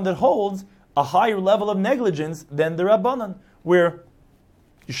is the one that holds a higher level of negligence than the Rabbanan, where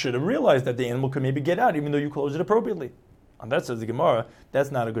you should have realized that the animal could maybe get out even though you closed it appropriately. And that says the Gemara, that's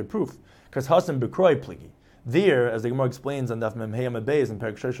not a good proof. Because Hasan Bekroi Pligi. There, as the Gemara explains on Daf Mem Heyam Beis and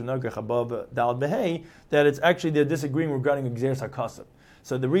Perik Shoshu Nogach above Dal Behei, that it's actually they're disagreeing regarding Gzeres HaKasab.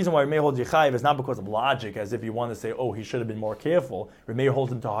 So the reason why Remeir holds Yechayiv is not because of logic, as if you want to say, oh, he should have been more careful. Remeir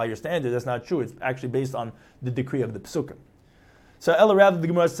holds him to a higher standard. That's not true. It's actually based on the decree of the Psukim. So Ella rather the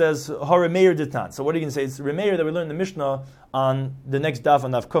Gemara says, ha Remeir did not. So what are you going to say? It's Remeir that we learned in the Mishnah on the next daf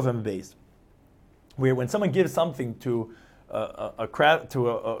on Daf Kufim Beis, where when someone gives something to a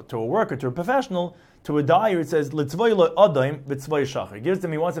worker, to a professional, to a dyer, it says litzvay lo adaim v'tzvay shachar. He gives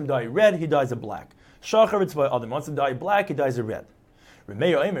them, he wants him to dye red, he dyes it black. Shachar v'tzvay adaim, wants him to dye black, he dyes it red.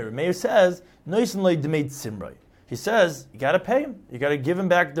 Remeir says noisin le demeit simrei. He says you got to pay him, you got to give him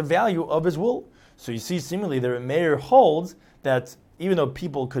back the value of his wool. So you see, seemingly the Remeir holds that even though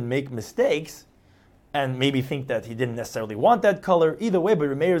people could make mistakes and maybe think that he didn't necessarily want that color, either way, but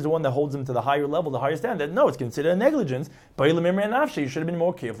Remeir is the one that holds him to the higher level, the higher standard. No, it's considered a negligence. But you should have been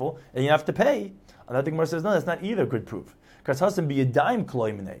more careful, and you have to pay. And that the Gemara says, no, that's not either a good proof. Because Hasan be a dime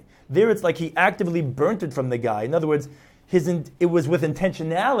kloimene. There it's like he actively burnt it from the guy. In other words, it was with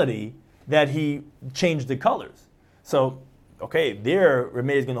intentionality that he changed the colors. So, okay, there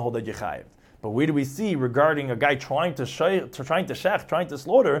Remeir is going to hold that yechayev. But where do we see regarding a guy trying to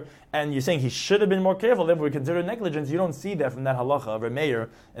slaughter, and you're saying he should have been more careful, therefore we consider negligence? You don't see that from that halacha of Remeir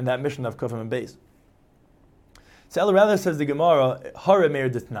in that mission of Kufim and Beis. So El rather says the Gemara, ha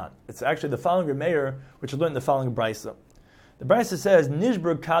Remeir does not. It's actually the following Remeir, which is learned in the following brisa. The brisa says,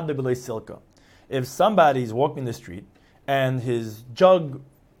 Nishbur kadle b'lei silka. If somebody's walking the street and his jug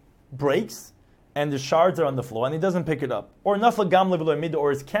breaks, and the shards are on the floor, and he doesn't pick it up. Or nafla gamle v'lo mida, or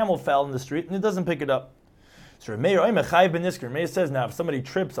his camel fell in the street, and he doesn't pick it up. So Remeir says, now if somebody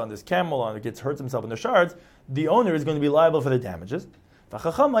trips on this camel and hurts himself in the shards, the owner is going to be liable for the damages.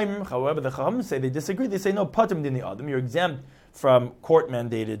 However, the Chacham say they disagree. They say, no, patim din adam, you're exempt from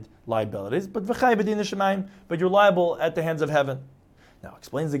court-mandated liabilities, but you're liable at the hands of heaven. Now,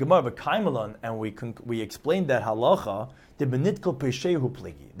 explains the Gemara, but Kaimalon, and we explained that halacha, the benitkel peshehu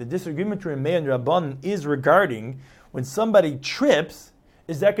pligi. The disagreement between Meir and Rabban is regarding when somebody trips,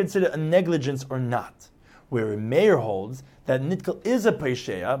 is that considered a negligence or not? Where Meir holds that nitkel is a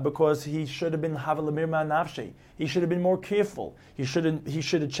pesheya because he should have been havalamir ma'nafshe. He should have been more careful. He should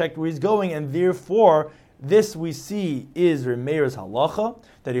have checked where he's going, and therefore, this we see is Meir's halacha,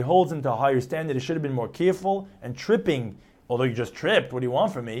 that he holds him to a higher standard. He should have been more careful, and tripping, although you just tripped, what do you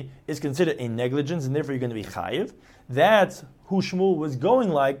want from me, is considered a negligence, and therefore you're going to be chayiv. That's who Shmuel was going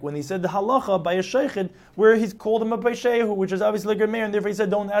like when he said the halacha by a sheikhid, where he's called him a paishehu, which is obviously like a mayor, and therefore he said,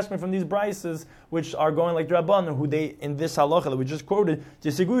 don't ask me from these brises, which are going like Rabban, who they, in this halacha that we just quoted,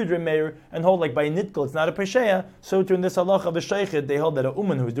 disagree with Meir, and hold like by nitkel, it's not a paisheya, so too in this halacha of a sheikhid, they hold that a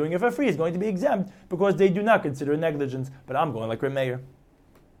uman who's doing it for free is going to be exempt, because they do not consider it negligence, but I'm going like Meir.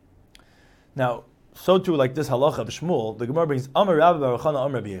 Now, so too, like this halacha of Shmuel, the Gemara brings Amar Rabbi Baruch Chana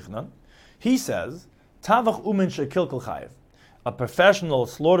Amar Rabbi Yechanan. He says, Tavach umin shekilkel chayiv. A professional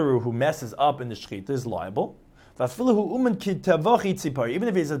slaughterer who messes up in the shechita is liable. Vafilahu umin ki tavachi tzipari. Even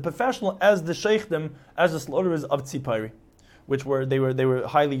if he's a professional as the sheikhdim, as the slaughterers of tzipari, which they were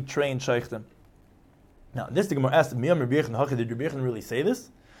highly trained sheikhdim. Now, this the Gemara asked, Miyam Rabbi Yechanan, did Rabbi Yechanan really say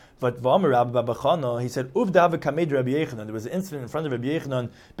this? But V'amar Rabbi Babachana, he said, Uvdav kamed Rabbi Yechanan. There was an incident in front of Rabbi Yechanan,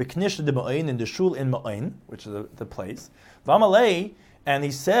 Beknish de Ma'ain, in the shul in Ma'ain, which is the place. V'amalei, and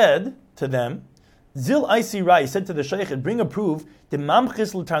he said to them, Zil Isi Rai, he said to the Sheikh, bring a proof, the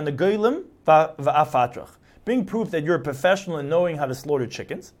Mamchis l'tar negolim va'afatrach. Bring proof that you're a professional in knowing how to slaughter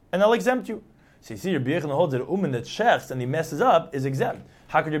chickens, and I'll exempt you. So you see, Rabbi Yechanan holds that a uman that shechs and he messes up is exempt.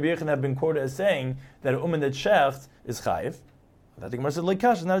 How could Rabbi Yechanan have been quoted as saying that a uman that shechs is chayiv? I think Gemara said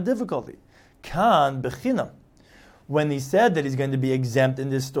leikash is not a difficulty. Kan bechinam. When he said that he's going to be exempt in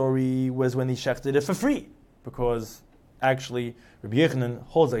this story was when he shechted it for free, because actually Rabbi Yechanan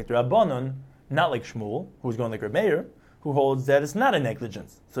holds like the Rabbanon, not like Shmuel, who's going like Reb Meir, who holds that it's not a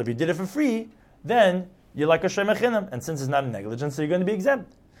negligence. So if you did it for free, then you're like a shemechinam, and since it's not a negligence, so you're going to be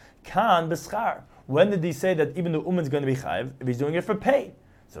exempt. Kan b'schar. When did he say that even the uman's going to be chayiv if he's doing it for pay?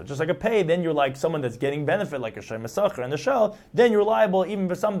 So just like a pay, then you're like someone that's getting benefit, like a shem esacher and a shell, then you're liable even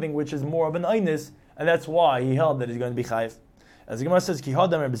for something which is more of an einus, and that's why he held that he's going to be chayiv. As the Gemara says, ki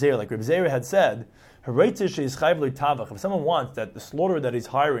hadam Reb Zeir, like Reb Zeir had said, if someone wants that the slaughterer that he's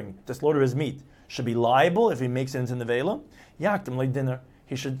hiring to slaughter his meat should be liable if he makes it into nevela, yaktim like dinner.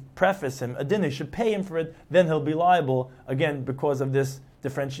 He should preface him a dinner, he should pay him for it, then he'll be liable, again, because of this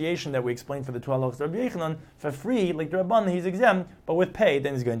differentiation that we explained for the 12 halachos of Rabbi Yechanan. For free, like the Rabban, he's exempt, but with pay,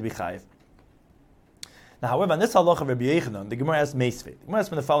 then he's going to be chayiv. Now, however, on this halach of Rabbi Yechanan, the Gemara asks Meisvei. The Gemara asks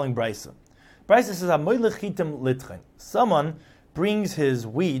from the following brisa. Brisa says, "Hamoylech chitim litchen." Someone brings his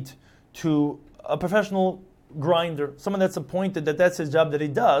wheat to a professional grinder, someone that's appointed that that's his job that he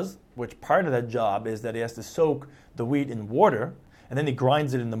does, which part of that job is that he has to soak the wheat in water, and then he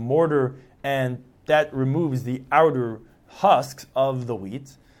grinds it in the mortar, and that removes the outer husks of the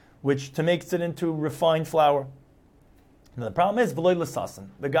wheat, which to makes it into refined flour. Now the problem is, v'loy l'sasan,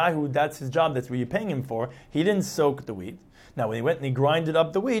 the guy who that's his job, that's what you're paying him for, he didn't soak the wheat. Now when he went and he grinded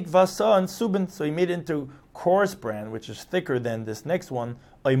up the wheat, vasa and subin, so he made it into coarse bran, which is thicker than this next one,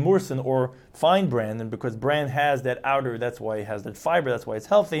 a mursin or fine bran, and because bran has that outer, that's why it has that fiber, that's why it's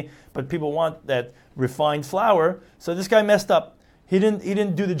healthy, but people want that refined flour, so this guy messed up. He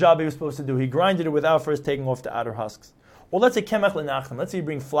didn't do the job he was supposed to do. He grinded it without first taking off the outer husks. Or let's say kemech lenachim. Let's say you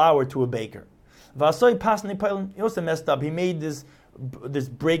bring flour to a baker. Vasoi pasni pilin. He also messed up. He made this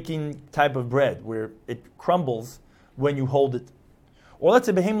breaking type of bread where it crumbles when you hold it. Or let's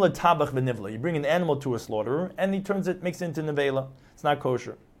say behem letabach v'nivla. You bring an animal to a slaughterer and he makes it into nevela. It's not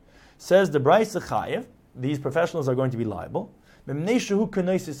kosher. Says the brayse chayev. These professionals are going to be liable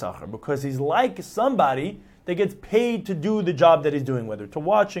because he's like somebody that gets paid to do the job that he's doing, whether to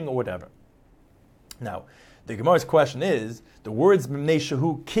watching or whatever. Now, the Gemara's question is, the words Mimnei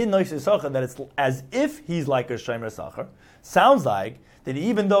Shehu Kin Noisei Sacher, that it's as if he's like a Shomer Sacher, sounds like that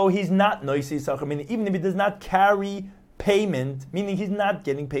even though he's not Noisei Sacher, meaning even if he does not carry payment, meaning he's not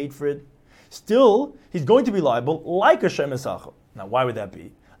getting paid for it, still he's going to be liable like a Shomer Sacher. Now, why would that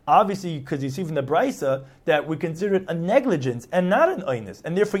be? Obviously, because you see from the Brisa that we consider it a negligence and not an oinus,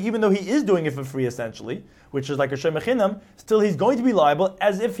 and therefore, even though he is doing it for free, essentially, which is like a shemer chinam, still he's going to be liable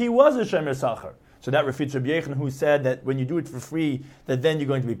as if he was a shemer sacher. So that refutes Rabbi Yechanan, who said that when you do it for free, that then you're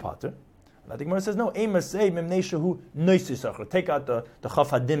going to be pater. And I think Gemara says no. Take out the chaf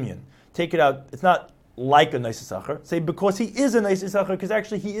hadimyan. Take it out. It's not like a noisei sacher. Say because he is a noisei sacher, because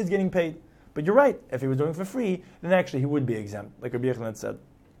actually he is getting paid. But you're right. If he was doing it for free, then actually he would be exempt, like Rabbi Yechanan said.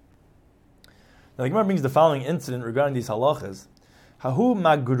 Now the Gemara brings the following incident regarding these halachas. Hahu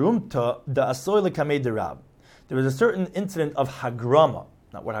magrumta da asoy lekamei derab. There was a certain incident of hagrama.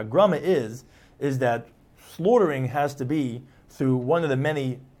 Now, what hagrama is that slaughtering has to be through one of the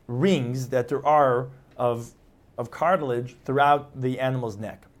many rings that there are of cartilage throughout the animal's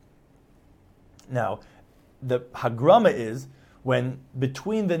neck. Now, the hagrama is when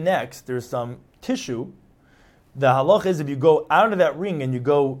between the necks there's some tissue. The halach is if you go out of that ring and you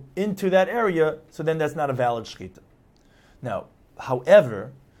go into that area, so then that's not a valid shechita. Now,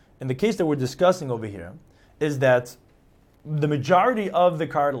 however, in the case that we're discussing over here, is that the majority of the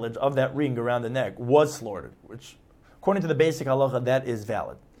cartilage of that ring around the neck was slaughtered, which, according to the basic halacha, that is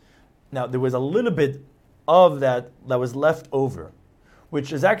valid. Now, there was a little bit of that was left over,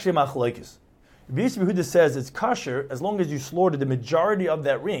 which is actually machlokes. Rabbi Yehuda says it's kosher as long as you slaughtered the majority of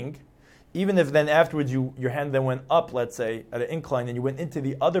that ring, even if then afterwards your hand then went up, let's say, at an incline, and you went into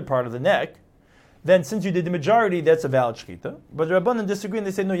the other part of the neck, then since you did the majority, that's a valid shechita. But the Rabbanan disagree, and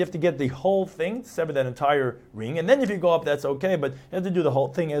they say, no, you have to get the whole thing, sever that entire ring, and then if you go up, that's okay, but you have to do the whole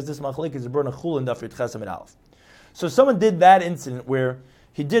thing, as this machlokes is brought in Chul and Daf Yud Ches Amud Aleph. So someone did that incident where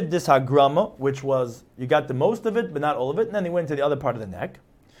he did this hagrama, which was, you got the most of it, but not all of it, and then he went to the other part of the neck.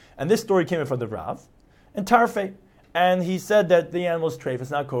 And this story came in from the Rav, and Tarfei. And he said that the animal's treif, it's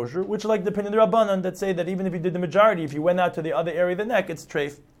not kosher, which is like the opinion of the Rabbanan that say that even if you did the majority, if you went out to the other area of the neck, it's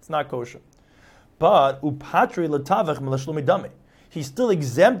treif, it's not kosher. But upatri l'tavach m'lashlumi dami, he still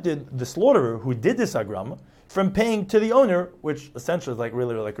exempted the slaughterer who did this hagrama from paying to the owner, which essentially is like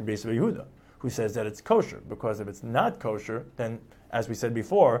really like Rabbi Yehuda, who says that it's kosher, because if it's not kosher, then, as we said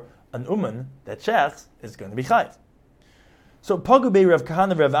before, an uman that shechs is going to be chayv. So Pagubei Rav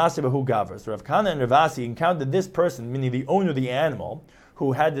Kahana Rav Asi Bahu Gavras. Rav Kahana and Rav Asi encountered this person, meaning the owner of the animal,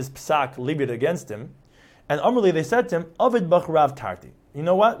 who had this psak libid against him, and Amrli, they said to him, Avid Bach Rav Tarti. You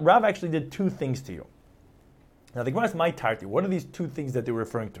know what? Rav actually did two things to you. Now the Gemara is my Tarti. What are these two things that they were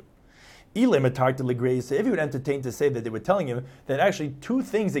referring to? Ilim Tarti Legrei, if he would entertain to say that they were telling him that actually two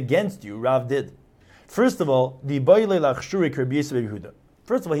things against you Rav did. First of all, the Baile Lachshuri Rabbi Yehuda.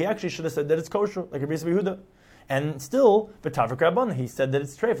 First of all, he actually should have said that it's kosher, like Rabbi Yehuda. And still, V'tavrik Rabbana, he said that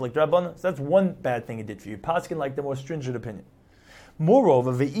it's treif, like Rabbana. So that's one bad thing he did for you. Paskin like the more stringent opinion.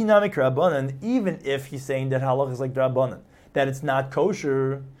 Moreover, V'inamik Rabbana, even if he's saying that halach is like Rabbana, that it's not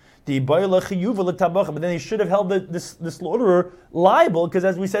kosher, but then he should have held the slaughterer liable, because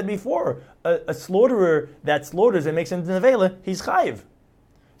as we said before, a slaughterer that slaughters and makes into nevela, he's chayiv.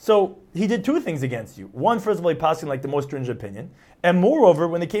 So he did two things against you. One, first of all, he passed in like the most stringent opinion, and moreover,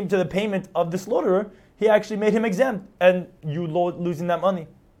 when it came to the payment of the slaughterer, he actually made him exempt, and you losing that money.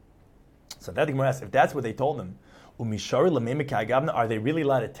 So that Gemara asks, if that's what they told him, are they really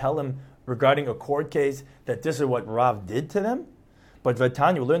allowed to tell him regarding a court case that this is what Rav did to them? But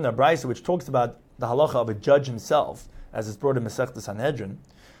Vatanya, we learn in the Brisa, which talks about the halacha of a judge himself, as it's brought in Masechta Sanhedrin,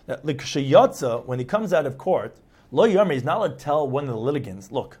 that when he comes out of court, Lo Yarmer, he's not allowed to tell one of the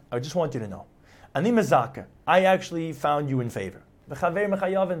litigants, look, I just want you to know, Ani Mazaka, I actually found you in favor.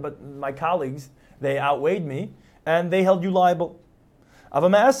 But my colleagues, they outweighed me, and they held you liable.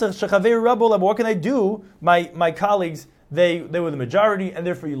 What can I do? My colleagues, they were the majority, and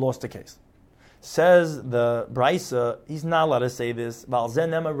therefore you lost the case. Says the Brisa, he's not allowed to say this.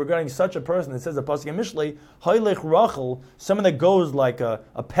 Regarding such a person, it says the pasuk in Mishlei, Hoylech Rachel, someone that goes like a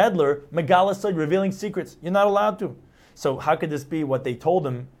peddler, Megalasod, revealing secrets. You're not allowed to. So how could this be what they told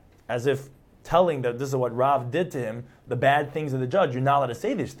him, as if telling that this is what Rav did to him, the bad things of the judge? You're not allowed to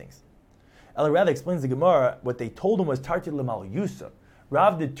say these things. Ella rather explains the Gemara, what they told him was Tarti L'mal Yusa.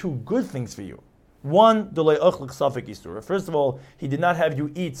 Rav did two good things for you. One, first of all, he did not have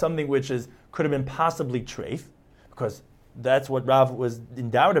you eat something which could have been possibly treif, because that's what Rav was in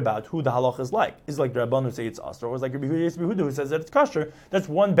doubt about, who the halach is like. Is like the Rabban who say it's asr, or is like Rabbi Yehuda who says that it's kosher. That's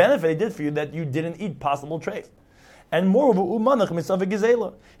one benefit he did for you, that you didn't eat possible treif. And moreover,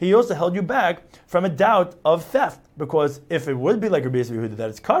 he also held you back from a doubt of theft, because if it would be like Rabbi Yehuda that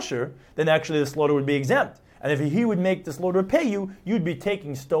it's kosher, then actually the slaughter would be exempt. And if he would make the slaughterer pay you, you'd be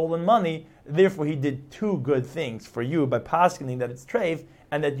taking stolen money. Therefore, he did two good things for you by paskening that it's treif,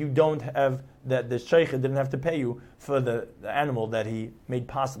 and that you don't have, that the sheikh didn't have to pay you for the animal that he made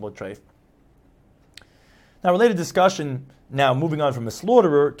possible treif. Now, related discussion, now moving on from a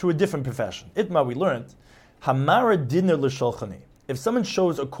slaughterer to a different profession. Itma, we learned, Hamara dinner l'sholchani. If someone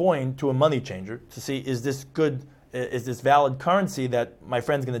shows a coin to a money changer to see, is this good, is this valid currency that my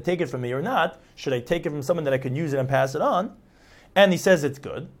friend's going to take it from me or not? Should I take it from someone that I can use it and pass it on? And he says it's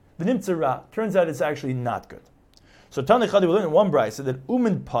good. The nimtzara, turns out it's actually not good. So Tani Chadi, we learned in one brayso that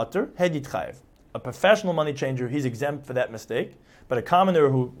umin pater hedit chayev. A professional money changer, he's exempt for that mistake. But a commoner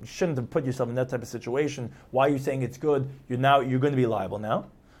who shouldn't have put yourself in that type of situation, why are you saying it's good? You're going to be liable now.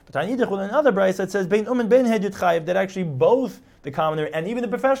 But another brayse that says bein and bein hedyut chayiv, that actually both the commoner and even the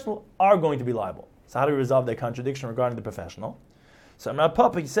professional are going to be liable. So how do we resolve that contradiction regarding the professional? So Rav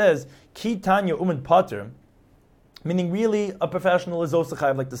Papa says ki tanya pater, meaning really a professional is also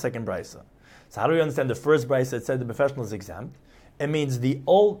chayiv like the second brayse. So how do we understand the first brayse that said the professional is exempt? It means the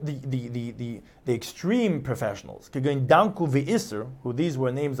extreme professionals, Kegain Danku ve'Isser, who these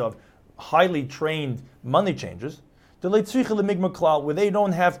were names of highly trained money changers, where they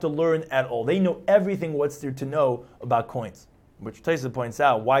don't have to learn at all. They know everything what's there to know about coins. Which Taisa points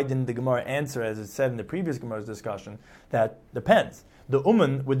out, why didn't the Gemara answer, as it said in the previous Gemara's discussion, that depends. The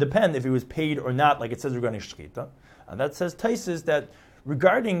Uman would depend if he was paid or not, like it says regarding Shechita. And that says Taisa that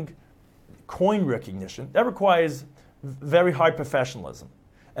regarding coin recognition, that requires very high professionalism.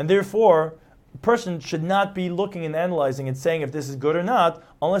 And therefore, a person should not be looking and analyzing and saying if this is good or not,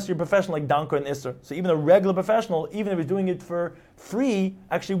 unless you're a professional like Danko and Isser. So even a regular professional, even if he's doing it for free,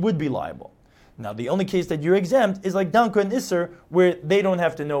 actually would be liable. Now, the only case that you're exempt is like Danko and Isser, where they don't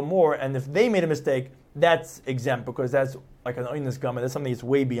have to know more, and if they made a mistake, that's exempt, because that's like an oinus gama, that's something that's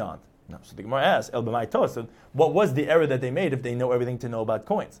way beyond. Now, so the Gemara asks, El b'mai tos, what was the error that they made if they know everything to know about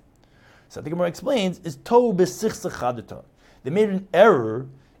coins? So the Gemara explains, is to b'sichsa chadata. They made an error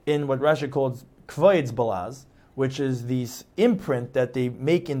in what Rashi calls kvoyed's balaz, which is this imprint that they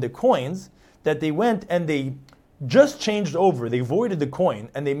make in the coins, that they went and they just changed over, they voided the coin,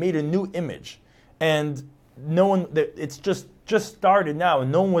 and they made a new image. And no one, it's just started now,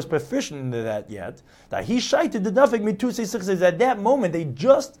 and no one was proficient into that yet. That he shaited the dafik mituse sichses. At that moment,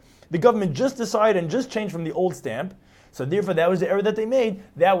 the government just decided and just changed from the old stamp. So therefore, that was the error that they made.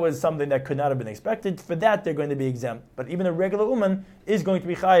 That was something that could not have been expected. For that, they're going to be exempt. But even a regular woman is going to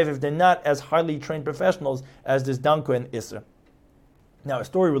be chayiv if they're not as highly trained professionals as this Danko and Isser. Now, a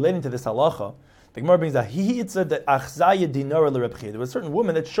story relating to this halacha, the Gemara brings that the achzaya dinara l'Reb Chia. There was a certain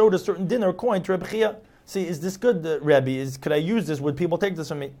woman that showed a certain dinner coin to Reb Chia. See, is this good, Rebbe? Could I use this? Would people take this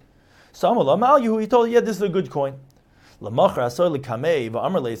from me? So he told her, yeah, this is a good coin. So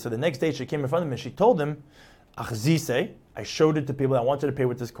the next day she came in front of him and she told him, Achzise, I showed it to people that wanted to pay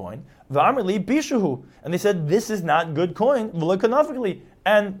with this coin. V'amrli bishuhu, and they said, this is not good coin,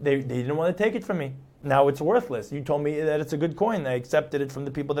 and they didn't want to take it from me. Now it's worthless. You told me that it's a good coin. I accepted it from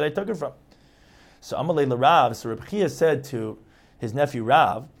the people that I took it from. So Amalei l'Rav, so Reb Chia said to his nephew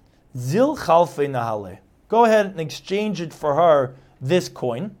Rav, Zil chalfei nahale, go ahead and exchange it for her, this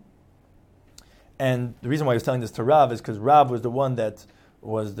coin. And the reason why he was telling this to Rav is because Rav was the one that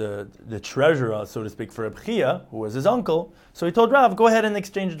was the treasurer, so to speak, for Reb Chia, who was his uncle. So he told Rav, go ahead and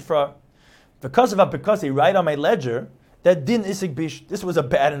exchange it for her. Because he write on my ledger that din isik bish, this was a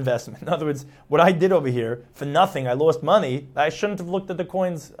bad investment. In other words, what I did over here, for nothing, I lost money. I shouldn't have looked at the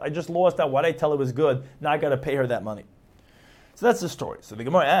coins. I just lost out. Why did I tell her was good? Now I got to pay her that money. So that's the story. So the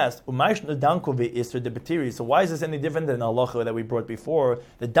Gemara asked, so why is this any different than halacha that we brought before?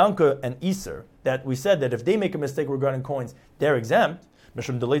 The danko and iser, that we said that if they make a mistake regarding coins, they're exempt.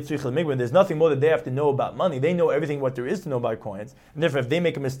 There's nothing more that they have to know about money. They know everything what there is to know about coins. And therefore, if they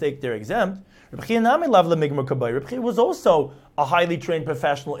make a mistake, they're exempt. Reb Chia was also a highly trained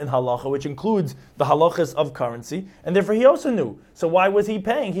professional in halacha, which includes the halachas of currency. And therefore, he also knew. So why was he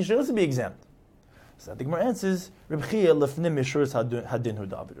paying? He should also be exempt. So the Gemara answers, Reb Chia lefnim mishuras hadin hu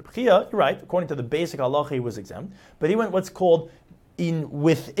David. Reb Chia, you're right, according to the basic halacha, he was exempt. But he went what's called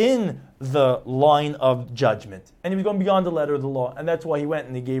within the line of judgment. And he was going beyond the letter of the law, and that's why he went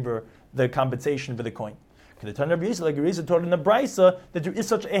and he gave her the compensation for the coin. Like Risa taught in the Brisa that there is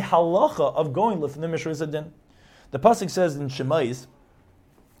such a halacha of going lifnei mishras hadin. The pasuk says in Shemais,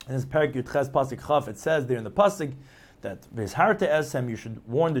 in this parak Yudches pasuk Chaf, it says there in the pasuk that v'izharta eshem, you should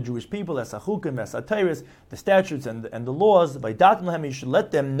warn the Jewish people, esachukim, esatayris, the statutes and the laws. By datim lehem, you should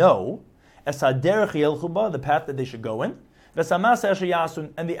let them know esaderech yelchuba, the path that they should go in, and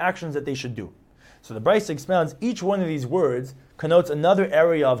the actions that they should do. So the Brisa expounds each one of these words connotes another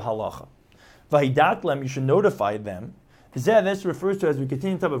area of halacha. Vahidatlem, you should notify them. This refers to, as we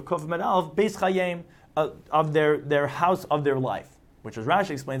continue to talk of Kuf Med Aleph, Beis Chayim, of their house of their life, which as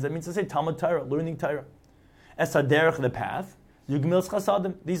Rashi explains, that means to say Talmud Torah, learning Torah. Esaderech, the path. Zugmils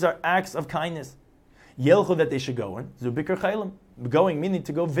Chasadim, these are acts of kindness. Yelchu, that they should go in. Zubikar Chaylim, going meaning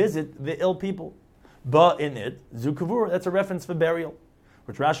to go visit the ill people. Ba in it, Zukavur, that's a reference for burial,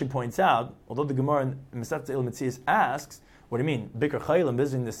 which Rashi points out, although the Gemara in Masechet Il Metzias asks, what do you mean? Bikar Chaylim,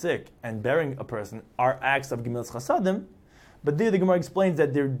 visiting the sick and burying a person, are acts of Gemilas Chasadim, but there the Gemara explains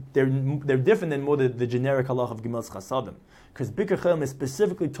that they're different than more the generic halach of Gemilas Chasadim. because Bikur Chaylim is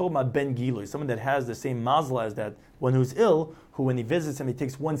specifically told about Ben Gilui, someone that has the same mazel as that one who's ill, who when he visits him, he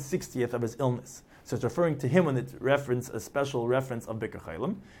takes 1/60th of his illness. So it's referring to him when it's a special reference of Bikur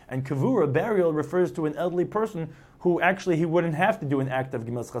Chaylim. And Kavura, burial, refers to an elderly person who actually he wouldn't have to do an act of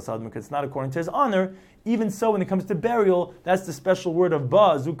Gemilas Chasadim because it's not according to his honor. Even so, when it comes to burial, that's the special word of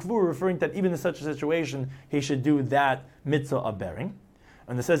Ba, Zukvur, referring that even in such a situation, he should do that mitzvah of burying.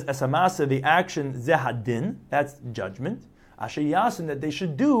 And it says, Esamasa, the action, Zehadin, that's judgment. Asher Yasin, that they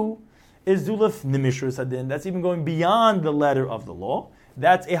should do, is Zulaf Nimishur Sadin. That's even going beyond the letter of the law.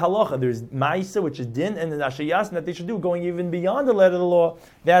 That's a halacha. There's Maisa, which is din, and then Asher Yasin, that they should do, going even beyond the letter of the law.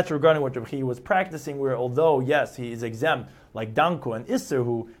 That's regarding what Rabbi was practicing, where although, yes, he is exempt, like Danko and Isser,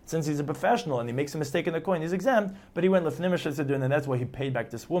 who, since he's a professional and he makes a mistake in the coin, he's exempt, but he went Lefnimish Sadin, and that's why he paid back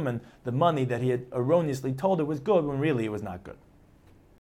this woman the money that he had erroneously told her was good, when really it was not good.